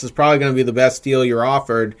 This is probably going to be the best deal you're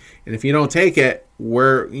offered, and if you don't take it,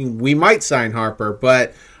 we might sign Harper.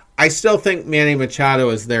 But I still think Manny Machado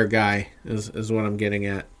is their guy, is what I'm getting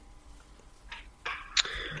at.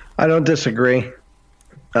 I don't disagree.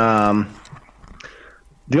 The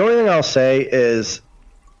only thing I'll say is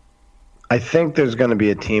I think there's going to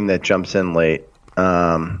be a team that jumps in late,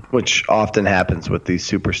 which often happens with these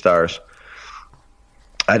superstars.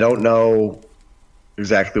 I don't know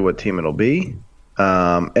exactly what team it'll be,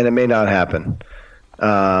 and it may not happen.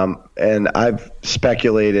 And I've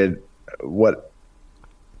speculated what,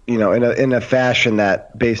 in a fashion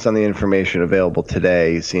that, based on the information available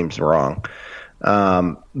today, seems wrong.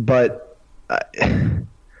 But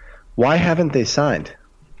why haven't they signed?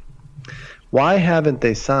 Why haven't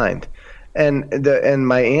they signed? And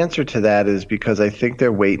my answer to that is because I think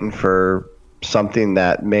they're waiting for something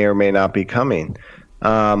that may or may not be coming.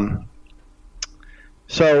 That's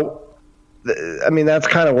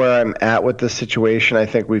kind of where I'm at with this situation. I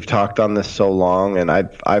think we've talked on this so long, and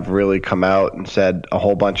I've really come out and said a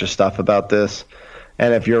whole bunch of stuff about this.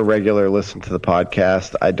 And if you're a regular listener to the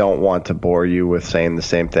podcast, I don't want to bore you with saying the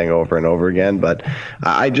same thing over and over again, but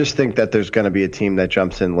I just think that there's going to be a team that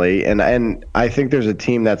jumps in late, and I think there's a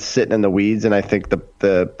team that's sitting in the weeds, and I think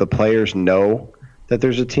the players know that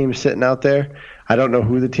there's a team sitting out there. I don't know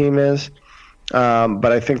who the team is,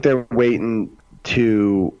 but I think they're waiting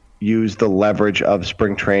to use the leverage of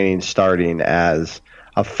spring training starting as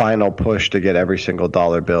a final push to get every single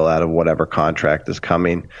dollar bill out of whatever contract is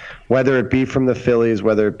coming, whether it be from the Phillies,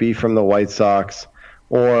 whether it be from the White Sox,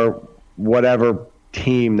 or whatever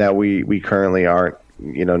team that we currently aren't,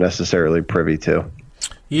 necessarily privy to.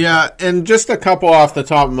 Yeah, and just a couple off the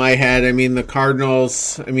top of my head. The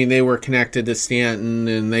Cardinals, they were connected to Stanton,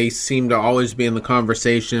 and they seem to always be in the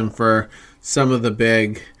conversation for some of the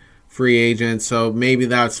big free agents, so maybe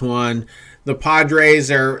that's one. the Padres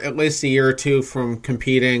are at least a year or two from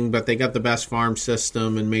competing, but they got the best farm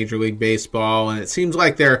system in Major League Baseball, and it seems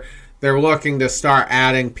like they're looking to start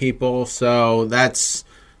adding people, so that's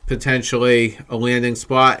potentially a landing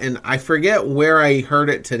spot. And I forget where I heard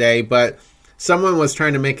it today, but someone was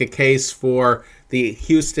trying to make a case for the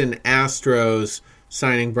Houston Astros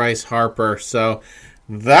signing Bryce Harper, so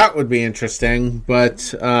that would be interesting,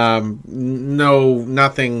 but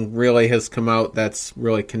nothing really has come out that's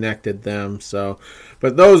really connected them. So,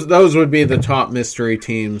 but those would be the top mystery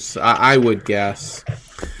teams, I would guess.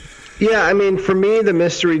 Yeah, I mean, for me, the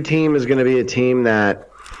mystery team is going to be a team that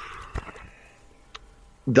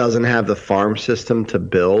doesn't have the farm system to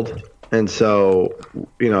build. And so,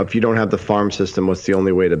 if you don't have the farm system, what's the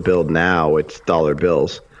only way to build now? It's dollar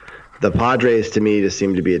bills. The Padres, to me, just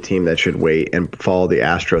seem to be a team that should wait and follow the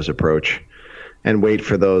Astros approach and wait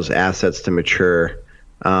for those assets to mature.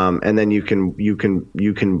 And then you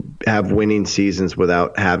can have winning seasons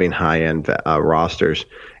without having high-end rosters.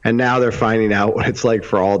 And now they're finding out what it's like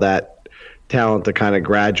for all that talent to kind of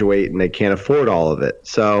graduate, and they can't afford all of it.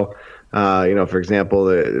 So, for example,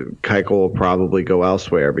 Keuchel will probably go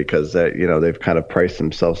elsewhere because they've kind of priced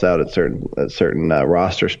themselves out at certain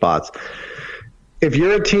roster spots. If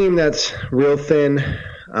you're a team that's real thin,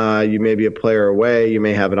 you may be a player away. You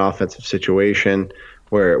may have an offensive situation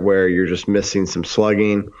where you're just missing some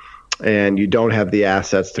slugging, and you don't have the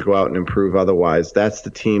assets to go out and improve otherwise. That's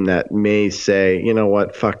the team that may say, you know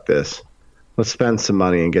what, fuck this. Let's spend some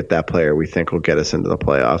money and get that player we think will get us into the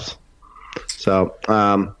playoffs. So,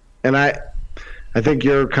 and I think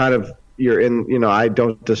you're in. I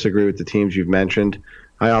don't disagree with the teams you've mentioned.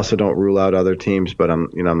 I also don't rule out other teams, but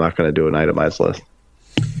I'm not going to do an itemized list.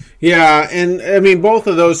 Yeah, and I mean both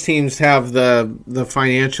of those teams have the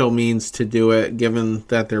financial means to do it, given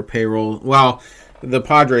that their payroll. Well, the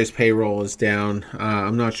Padres' payroll is down.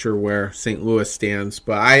 I'm not sure where St. Louis stands,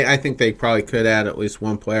 but I think they probably could add at least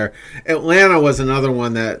one player. Atlanta was another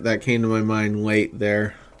one that came to my mind late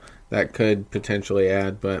there that could potentially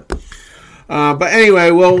add, but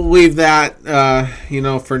anyway, we'll leave that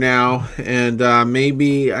for now, and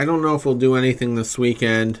maybe I don't know if we'll do anything this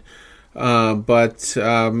weekend. But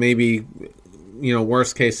maybe,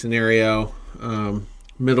 worst case scenario,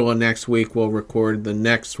 middle of next week we'll record the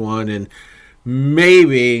next one, and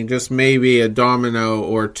maybe, just maybe, a domino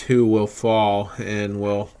or two will fall, and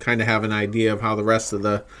we'll kind of have an idea of how the rest of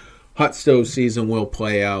the hot stove season will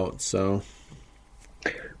play out. So,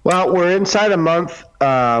 well, we're inside a month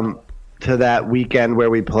to that weekend where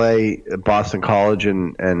we play Boston College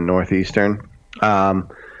and Northeastern.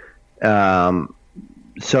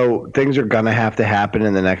 So things are going to have to happen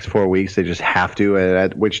in the next 4 weeks. They just have to.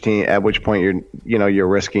 At which point you're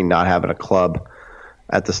risking not having a club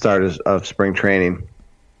at the start of spring training.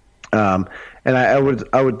 And I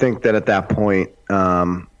would think that at that point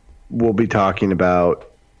we'll be talking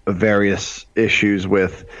about various issues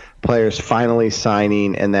with players finally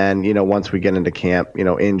signing, and then once we get into camp,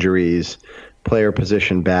 injuries, player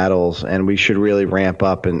position battles, and we should really ramp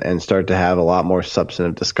up and start to have a lot more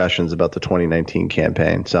substantive discussions about the 2019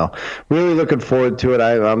 campaign. So really looking forward to it.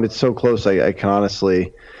 It's so close. I can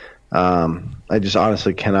honestly, I just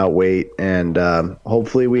honestly cannot wait. And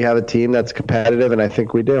hopefully we have a team that's competitive, and I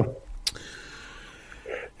think we do.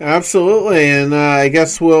 Absolutely. And I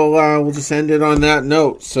guess we'll just end it on that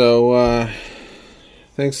note. So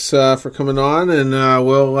thanks for coming on, and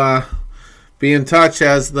we'll be in touch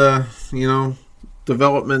as the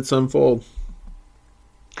developments unfold.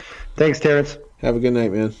 Thanks, Terrence. Have a good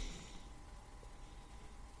night, man.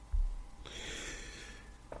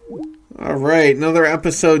 All right, another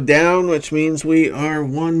episode down, which means we are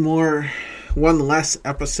one less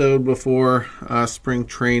episode before spring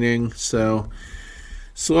training. So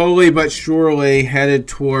slowly but surely headed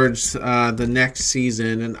towards the next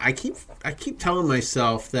season, and I keep telling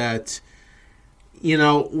myself that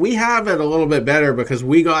we have it a little bit better because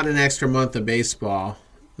we got an extra month of baseball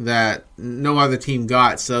that no other team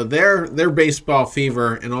got. So their baseball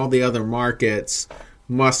fever in all the other markets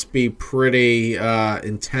must be pretty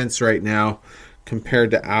intense right now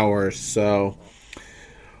compared to ours. So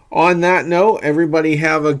on that note, everybody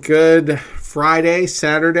have a good Friday,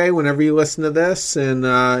 Saturday, whenever you listen to this, and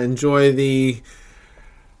enjoy the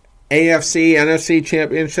AFC, NFC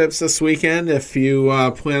championships this weekend if you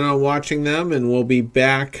plan on watching them, and we'll be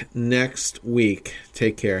back next week.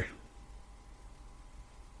 Take care.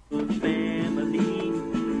 Family,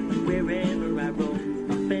 wherever I roam,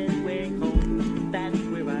 I spend way home. That's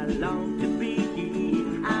where I long to be.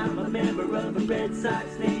 I'm a member of a Red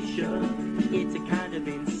Sox nation. It's a kind of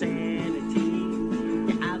insanity.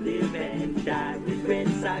 Yeah, I live and die with Red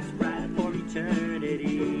Sox pride for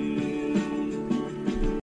eternity.